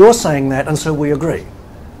you see, you're saying that, and so we agree.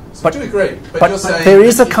 So I do agree. But you're saying there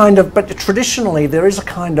is but traditionally there is a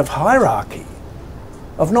kind of hierarchy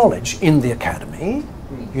of knowledge in the academy.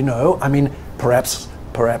 Perhaps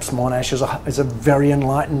Monash is a very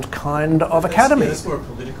enlightened kind of academy. That's more a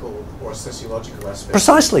political or a sociological aspect.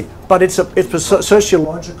 Precisely, but it's a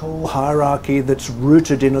sociological hierarchy that's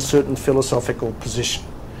rooted in a certain philosophical position,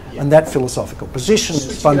 and that philosophical position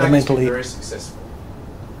is fundamentally very successful.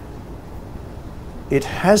 It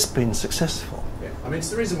has been successful. Yeah. mean, it's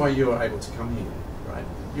the reason why you are able to come here, right?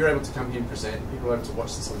 You're able to come here and present. People are able to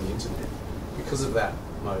watch this on the internet because of that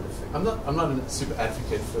mode of thing. I'm not a super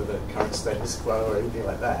advocate for the current status quo or anything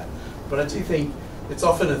like that, but I do think it's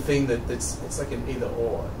often a thing it's like an either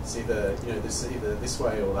or. It's either this either this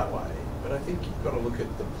way or that way. But I think you've got to look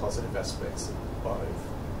at the positive aspects of both.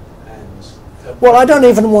 And well, I don't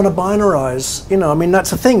even want to binarize. I mean,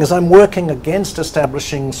 that's the thing, is I'm working against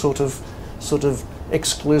establishing sort of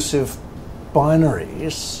exclusive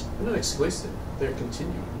binaries. They're not exclusive. They're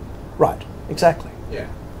continuing. Right. Exactly. Yeah.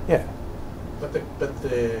 Yeah. I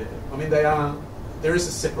mean, they are. There is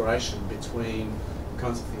a separation between the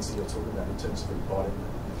kinds of things that you're talking about in terms of embodiment,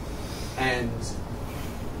 and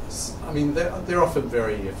I mean, they're often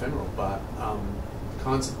very ephemeral, but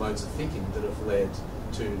kinds of modes of thinking that have led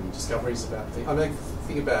to discoveries about things. I mean,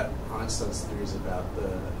 think about Einstein's theories about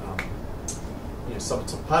the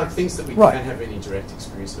subatomic things that we right. can't have any direct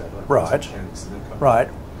experience about, like right. mechanics and that kind of right.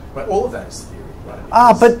 thing. Right. All of that is theory,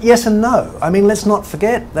 right? But yes and no. I mean, let's not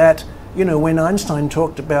forget that, when Einstein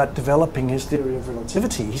talked about developing his theory of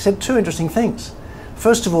relativity, he said two interesting things.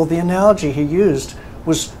 First of all, the analogy he used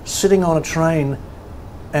was sitting on a train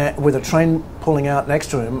with a train pulling out next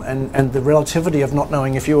to him, and the relativity of not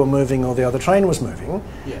knowing if you were moving or the other train was moving.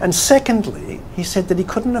 Yeah. And secondly, he said that he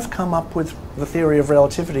couldn't have come up with the theory of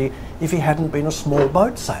relativity if he hadn't been a small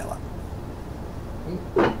boat sailor.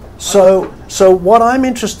 So what I'm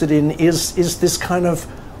interested in is this kind of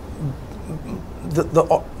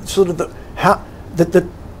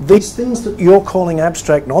these things that you're calling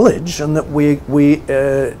abstract knowledge and that we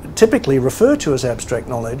typically refer to as abstract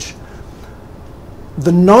knowledge.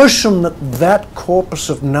 The notion that corpus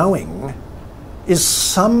of knowing is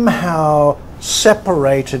somehow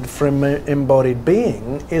separated from embodied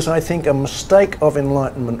being is, I think, a mistake of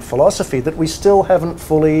Enlightenment philosophy that we still haven't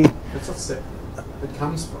fully. It's not separate. It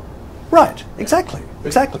comes from. Right. Exactly. But,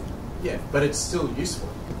 exactly. Yeah, but it's still useful.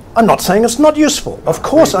 I'm not saying it's not useful. Of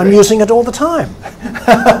course, I'm using it all the time. We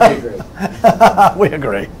agree. We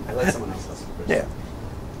agree. I'll let someone else ask a question. Yeah.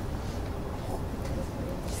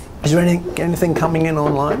 Is there anything coming in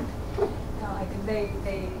online? No, I think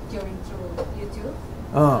they joined through YouTube.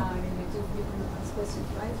 Oh. In YouTube, you can ask questions,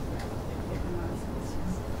 right? They can ask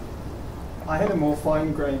questions. I had a more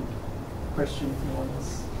fine-grained question if no one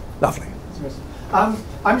else. Lovely.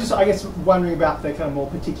 I'm just, I guess, wondering about the kind of more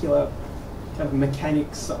particular kind of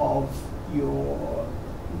mechanics of your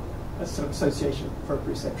sort of association of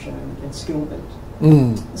proprioception and skillment.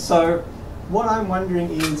 Mm. So what I'm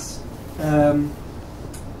wondering is,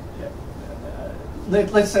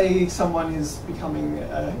 let's say someone is becoming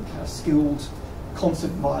a kind of skilled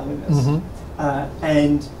concert violinist, Mm-hmm.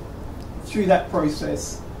 and through that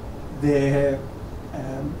process, their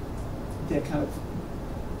kind of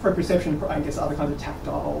proprioception, I guess other kinds of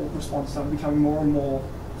tactile responses are becoming more and more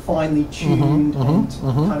finely tuned and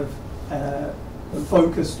kind of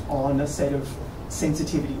focused on a set of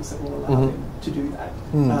sensitivities that will allow them to do that,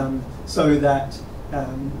 so that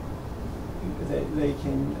they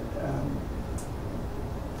can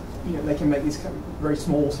they can make these kind of very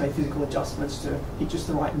small, say, physical adjustments to hit just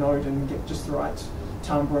the right note and get just the right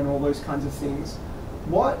timbre and all those kinds of things.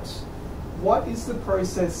 What is the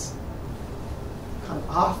process kind of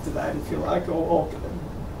after that, if you like, or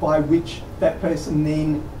by which that person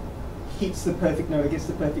then hits the perfect note, gets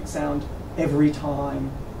the perfect sound every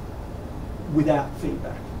time without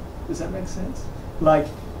feedback? Does that make sense? Like,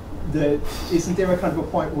 isn't there a kind of a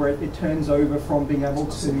point where it turns over from being able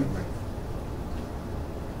to...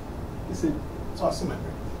 Is it? It's muscle memory.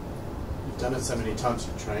 You've done it so many times,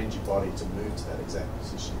 you've trained your body to move to that exact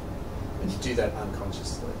position, and you do that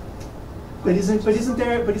unconsciously. But isn't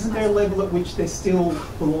there a level at which there still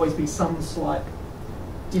will always be some slight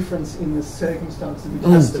difference in the circumstances?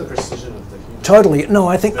 That's the precision of the human. Totally. No,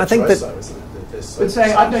 I think that. Isn't it? That so but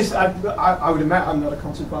say I would imagine, I'm not a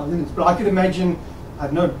concert violinist, but I could imagine, I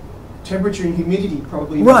don't know, temperature and humidity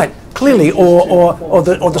probably. Right, clearly, or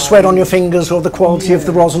the sweat on your fingers, or the quality of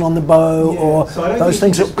the rosin on the bow, or so those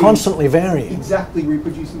things are constantly varying. Exactly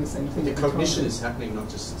reproducing the same thing. The cognition is happening not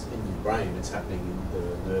just in your brain; it's happening in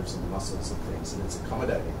the nerves and the muscles and things, and it's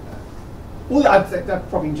accommodating that. Well, I think that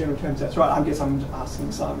probably in general terms that's right. I guess I'm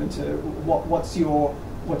asking Simon to what's your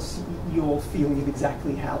feeling of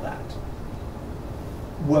exactly how that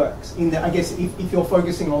works? I guess if you're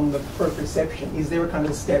focusing on the proprioception, is there a kind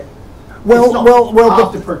of step? Well,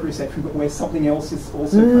 after proprioception, but where something else is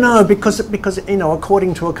also. No, because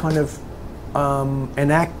according to a kind of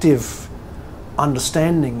an active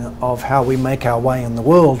understanding of how we make our way in the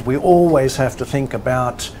world, we always have to think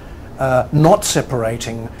about not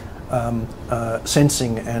separating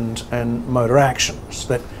sensing and motor actions.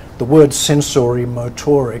 That the word sensory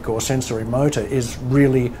motoric or sensory motor is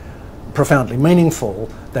really profoundly meaningful,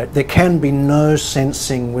 that there can be no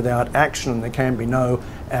sensing without action, and there can be no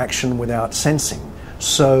action without sensing.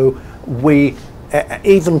 So we,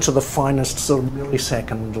 even to the finest sort of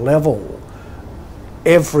millisecond level,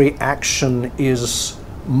 every action is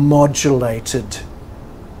modulated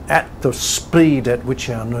at the speed at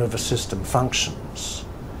which our nervous system functions.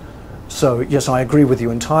 So yes, I agree with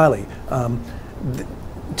you entirely.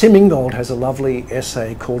 Tim Ingold has a lovely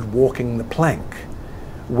essay called Walking the Plank,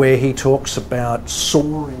 where he talks about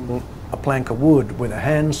sawing a plank of wood with a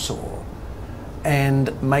handsaw,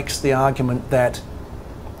 and makes the argument that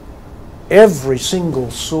every single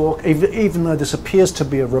saw, even though this appears to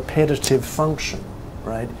be a repetitive function,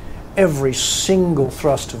 right, every single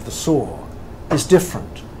thrust of the saw is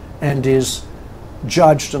different and is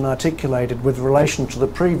judged and articulated with relation to the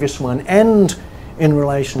previous one, and in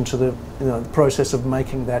relation to the, the process of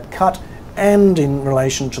making that cut, and in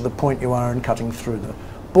relation to the point you are in cutting through the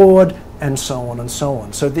board, and so on and so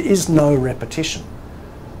on. So there is no repetition.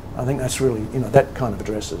 I think that's really, that kind of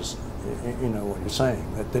addresses, what you're saying,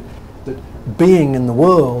 that being in the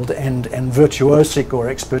world and virtuosic or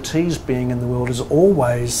expertise being in the world is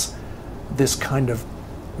always this kind of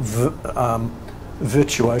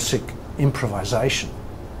virtuosic improvisation.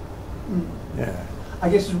 Mm. Yeah. I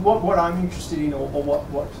guess what I'm interested in, or what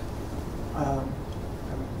we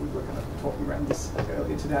were kind of talking around this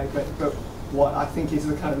earlier today, but what I think is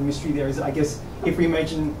the kind of mystery there is, I guess, if we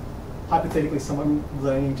imagine hypothetically someone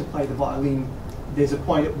learning to play the violin, there's a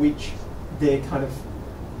point at which they're kind of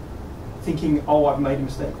thinking, oh, I've made a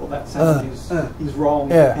mistake, or that sound is wrong,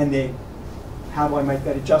 yeah. and then how do I make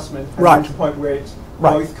that adjustment? And right. to a point where it's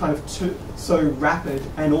right. both kind of so rapid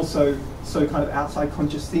and also so kind of outside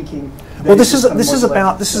conscious thinking. Well, this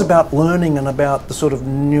is about learning and about the sort of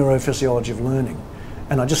neurophysiology of learning.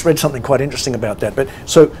 And I just read something quite interesting about that. But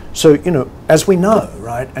so as we know,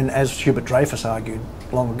 right, and as Hubert Dreyfus argued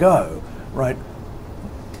long ago, right,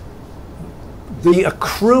 the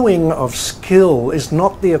accruing of skill is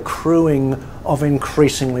not the accruing of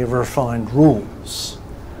increasingly refined rules,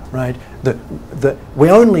 right?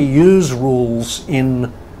 We only use rules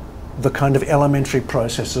in the kind of elementary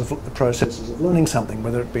processes of learning something,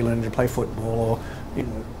 whether it be learning to play football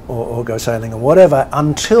or go sailing or whatever,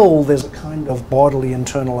 until there's a kind of bodily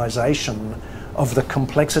internalization of the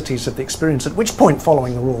complexities of the experience, at which point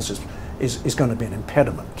following the rules is going to be an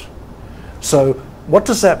impediment. So what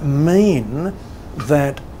does that mean?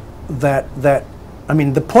 That I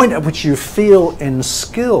mean, the point at which you feel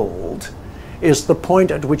enskilled is the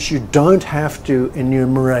point at which you don't have to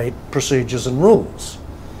enumerate procedures and rules.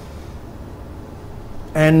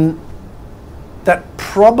 And that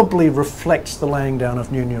probably reflects the laying down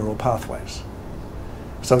of new neural pathways.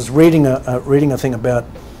 So I was reading a thing about,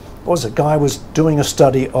 what was it, a guy was doing a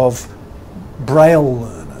study of Braille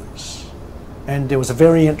learners, and there was a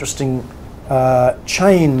very interesting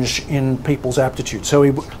change in people's aptitude. So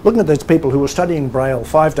he looking at those people who were studying Braille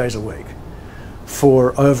 5 days a week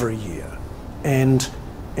for over a year, and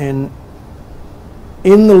in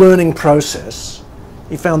the learning process,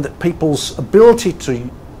 he found that people's ability to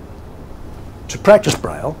practice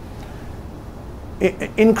Braille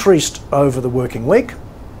increased over the working week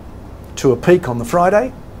to a peak on the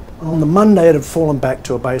Friday. On the Monday, it had fallen back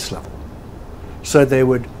to a base level. So there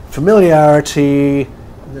would familiarity,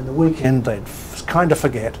 and then the weekend they'd kind of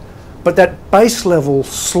forget, but that base level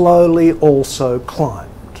slowly also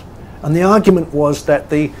climbed. And the argument was that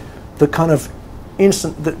the kind of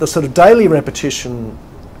the sort of daily repetition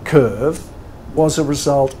curve was a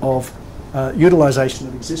result of utilization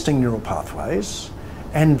of existing neural pathways,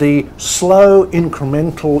 and the slow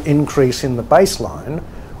incremental increase in the baseline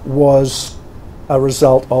was a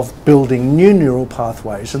result of building new neural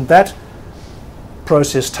pathways, and that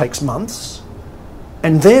process takes months.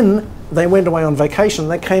 And then they went away on vacation,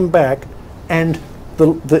 they came back, and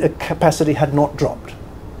the capacity had not dropped.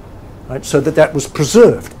 Right? So that was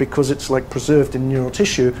preserved, because it's like preserved in neural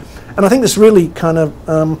tissue. And I think this really kind of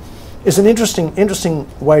is an interesting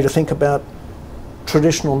way to think about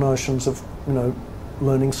traditional notions of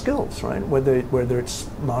learning skills, right? Whether it's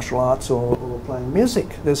martial arts or playing music,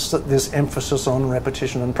 there's this emphasis on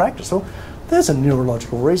repetition and practice. Well, there's a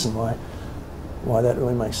neurological reason why that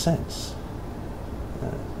really makes sense.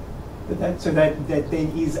 So that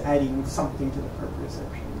then is adding something to the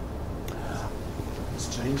proprioception. It's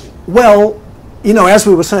changing. Well, as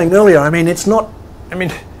we were saying earlier, I mean, it's not. I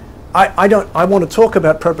mean, I want to talk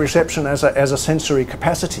about proprioception as a sensory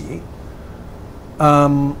capacity,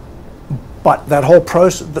 but that whole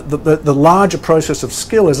process, the larger process of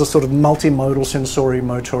skill, is a sort of multimodal sensory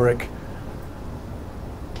motoric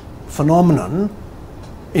phenomenon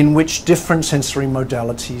in which different sensory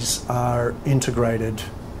modalities are integrated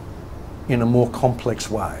in a more complex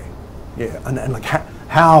way. Yeah, and like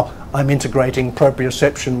how I'm integrating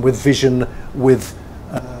proprioception with vision, with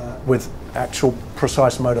actual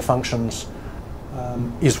precise motor functions,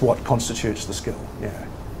 is what constitutes the skill. Yeah,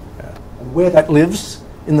 yeah. And where that lives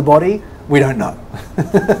in the body, we don't know.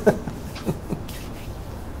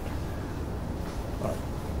 Right.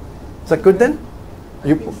 Is that good then?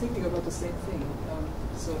 I've been thinking about the same thing.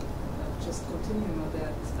 Just continuing on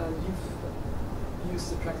that, you've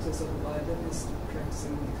used the practice of a violinist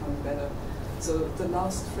practicing and becoming better. So the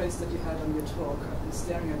last phrase that you had on your talk, I've been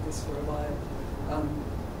staring at this for a while.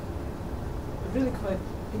 Really quite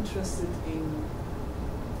interested in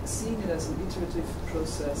seeing it as an iterative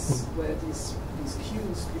process where these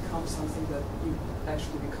cues become something that you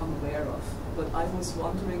actually become aware of. But I was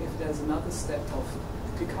wondering if there's another step of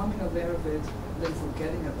becoming aware of it, then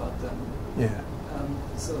forgetting about them. Yeah.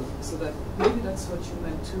 So that maybe that's what you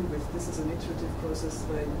meant too with this is an iterative process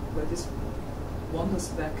where this wanders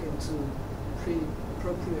back into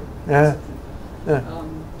pre-appropriate discipline. Yeah.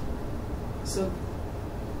 So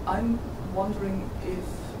I'm wondering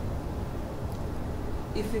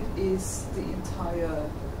if it is the entire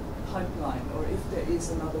pipeline, or if there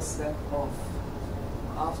is another step of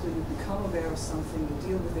after you become aware of something, you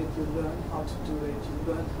deal with it, you learn how to do it,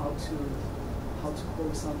 you learn how to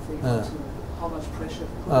hold something, how much pressure to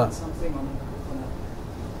put on something on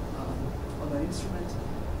an instrument,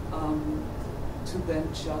 to then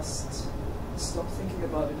just stop thinking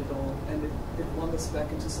about it at all, and it wanders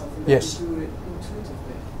back into something that you do it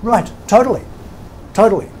intuitively. Right, totally.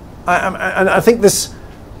 And I think this,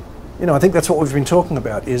 I think that's what we've been talking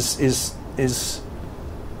about. Is in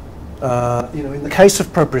the case of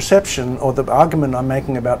proprioception, or the argument I'm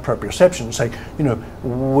making about proprioception, say,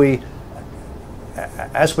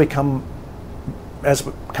 as we come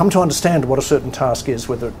to understand what a certain task is,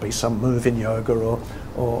 whether it be some move in yoga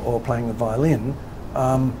or playing the violin,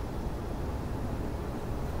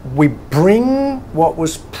 we bring what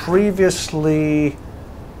was previously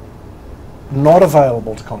not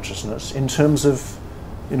available to consciousness in terms of,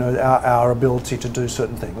 our ability to do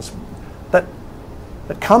certain things. That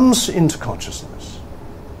comes into consciousness.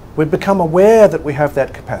 We become aware that we have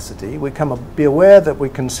that capacity. We be aware that we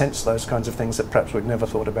can sense those kinds of things that perhaps we've never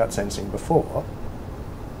thought about sensing before.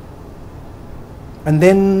 And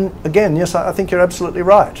then, again, yes, I think you're absolutely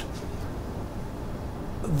right.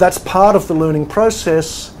 That's part of the learning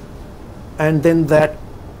process, and then that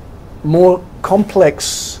more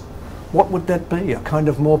complex, what would that be? A kind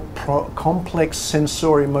of more complex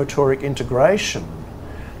sensory-motoric integration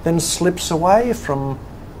then slips away from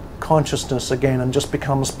consciousness again and just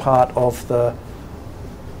becomes part of the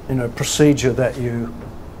procedure that you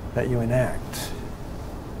enact.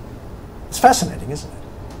 It's fascinating, isn't it?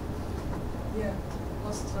 Yeah,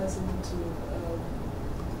 also ties into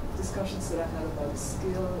discussions that I had about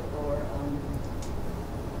skill, or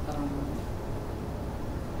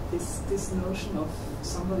this notion of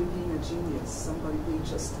somebody being a genius, somebody being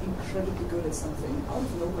just incredibly good at something out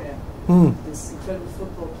of nowhere. This incredible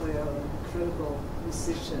football player, or incredible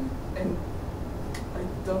musician, and I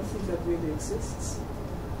don't think that really exists.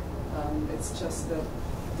 It's just that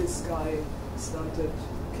this guy started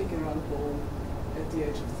kicking around the ball at the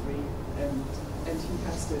age of 3, and he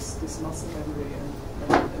has this muscle memory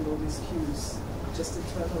and all these cues just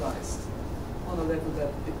internalized on a level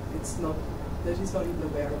that that he's not even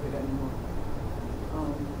aware of it anymore.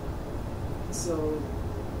 So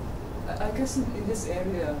I guess in this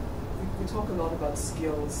area we talk a lot about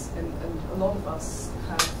skills, and a lot of us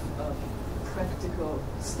have practical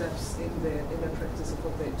steps in their practice of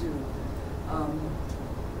what they do.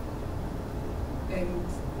 And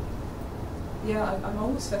yeah, I'm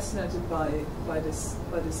always fascinated by this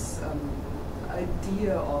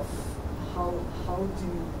idea of how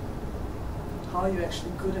are you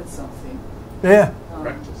actually good at something. Yeah.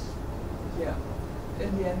 Practice. Yeah.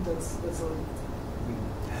 In the end, that's all.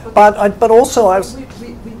 But also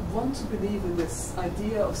we want to believe in this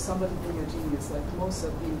idea of somebody being a genius, like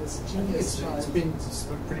Mozart being this genius child. It's been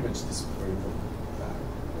pretty much disproven.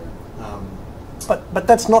 But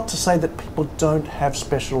that's not to say that people don't have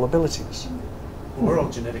special abilities. We're all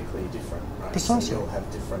genetically different, right? Precisely. So we all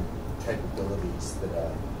have different capabilities that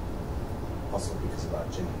are possible because of our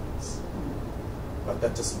genes. But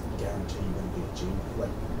that doesn't guarantee you're going to be a genius.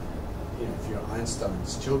 Like, if you're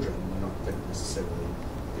Einstein's children, you're not going to necessarily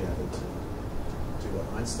be able to do what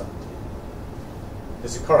Einstein did.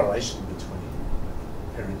 There's a correlation between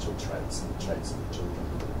parental traits and the traits of the children.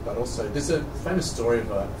 But also, there's a famous story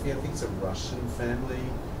of I think it's a Russian family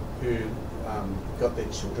who got their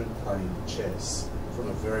children playing chess from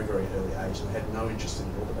a very, very early age, and they had no interest in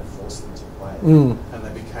it all, but they forced them to play. And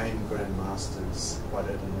they became grandmasters quite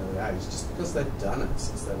at an early age, just because they'd done it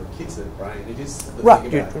since they were kids. Their brain, it is the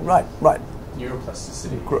thing about right.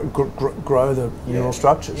 neuroplasticity. Grow the neural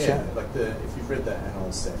structures. Yeah, like if you've read the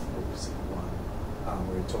Anil Seth book,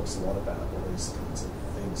 where he talks a lot about all these kinds of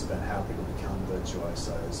things about how people become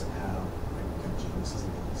virtuosos and how people become geniuses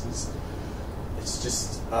and things. It's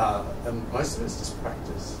just, and most of it's just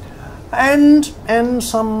practice. And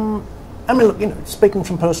some, I mean, look, speaking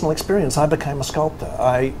from personal experience, I became a sculptor.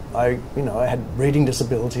 I had reading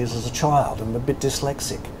disabilities as a child. I'm a bit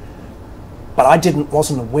dyslexic. But I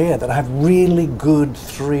wasn't aware that I have really good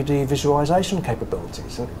 3D visualization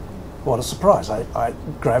capabilities. And what a surprise. I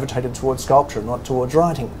gravitated towards sculpture, not towards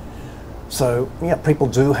writing. So, yeah, people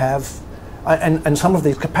do have, and some of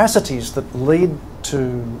these capacities that lead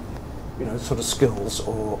to, sort of skills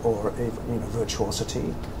or even,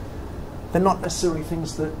 virtuosity, they're not necessarily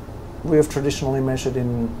things that we have traditionally measured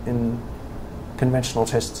in conventional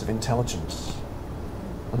tests of intelligence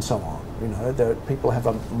and so on. People have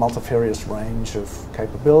a multifarious range of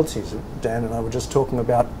capabilities. Dan and I were just talking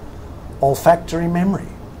about olfactory memory.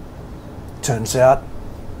 Turns out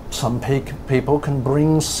some people can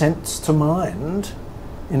bring scents to mind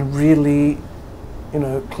in a really,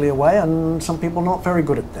 clear way, and some people are not very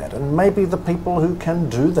good at that. And maybe the people who can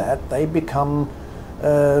do that, they become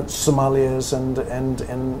sommeliers and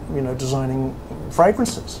designing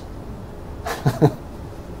fragrances.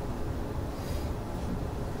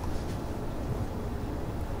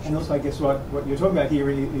 And also, I guess what you're talking about here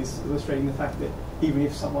is illustrating the fact that even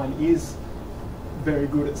if someone is very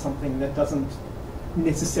good at something, that doesn't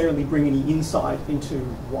necessarily bring any insight into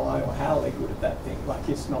why or how they're good at that thing. Like,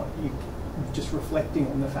 it's not you just reflecting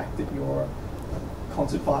on the fact that you're a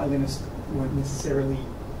concert violinist won't necessarily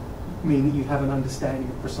mean that you have an understanding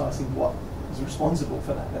of precisely what is responsible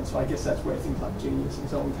for that. And so I guess that's where things like genius and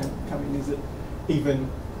so on can come in, is that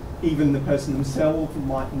even the person themselves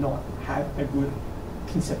might not have a good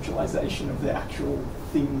conceptualization of the actual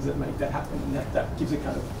things that make that happen, and that gives a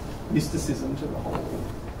kind of mysticism to the whole thing.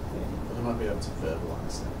 But they might be able to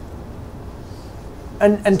verbalise it.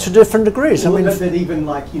 And to different degrees. Well, I mean, that even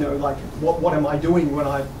what am I doing when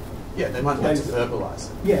I? Yeah, they might want to verbalise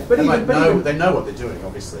it. Yeah, but they know what they're doing,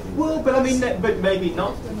 obviously. Well, but I mean, but maybe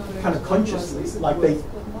not kind of consciously, like they.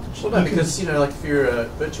 Well, no, because like if you're a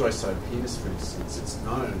virtuoso pianist, for instance, it's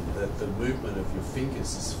known that the movement of your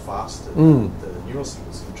fingers is faster than the neural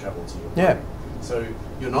signals can travel to your brain. Yeah. So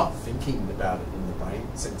you're not thinking about it in the brain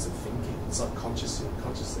sense of thinking. It's like consciously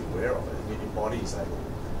aware of it, and your body is able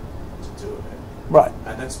to do it. right.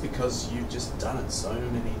 And that's because you've just done it so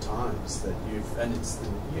many times that you've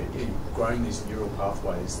grown these neural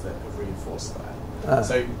pathways that have reinforced that.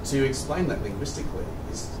 So to explain that linguistically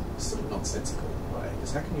is sort of nonsensical in a way.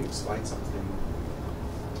 Because how can you explain something?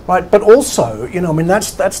 Right, but also,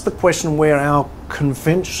 that's the question where our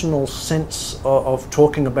conventional sense of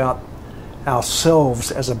talking about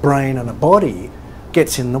ourselves as a brain and a body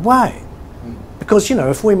gets in the way. Because,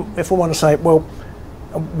 if we want to say, well,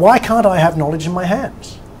 why can't I have knowledge in my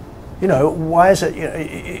hands? Why is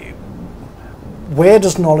it, where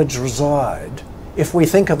does knowledge reside? If we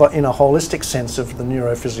think of it in a holistic sense of the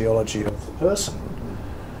neurophysiology of the person,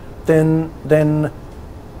 then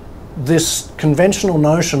this conventional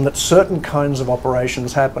notion that certain kinds of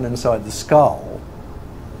operations happen inside the skull,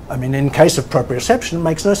 I mean, in case of proprioception,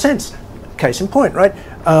 makes no sense. Case in point, right?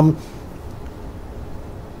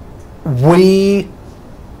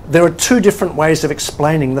 There are two different ways of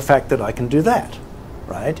explaining the fact that I can do that,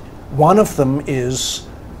 right? One of them is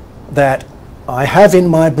that I have in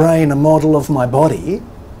my brain a model of my body,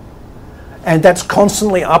 and that's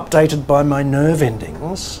constantly updated by my nerve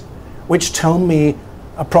endings, which tell me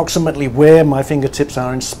approximately where my fingertips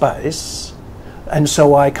are in space, and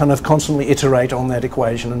so I kind of constantly iterate on that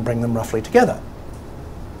equation and bring them roughly together.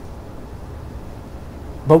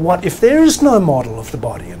 But what if there is no model of the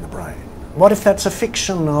body and the brain? What if that's a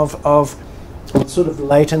fiction of sort of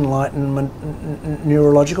late Enlightenment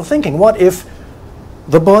neurological thinking? What if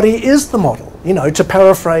the body is the model? To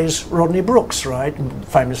paraphrase Rodney Brooks, right,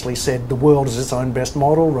 famously said, the world is its own best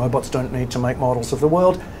model, robots don't need to make models of the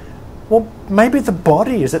world. Well, maybe the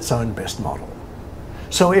body is its own best model.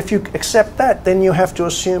 So if you accept that, then you have to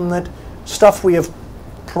assume that stuff we have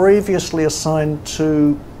previously assigned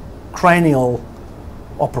to cranial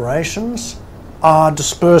operations are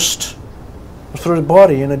dispersed through the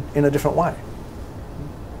body in a different way.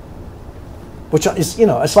 Which is,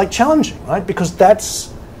 it's like challenging, right? Because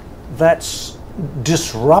that's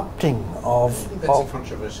disrupting of... I think that's a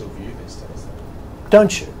controversial view these days, though.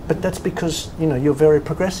 Don't you? But that's because, you know, you're very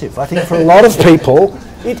progressive. I think for a lot of people,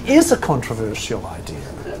 it is a controversial idea.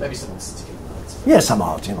 Yeah, maybe someone's sticking the mud. Yeah, some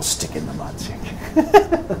are, you know, stick in the mud.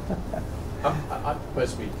 I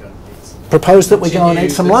propose we go and eat some. Propose that we go and Continue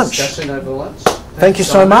eat some the lunch. Discussion over lunch. Thank you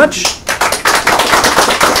so much.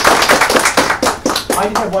 I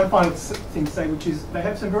just have one final thing to say, which is they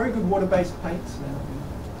have some very good water-based paints now.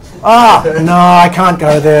 Ah, no, I can't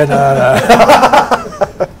go there. No,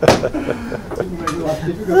 You made life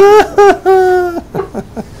difficult.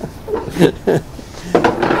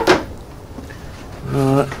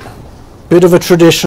 no. Bit of a tradition.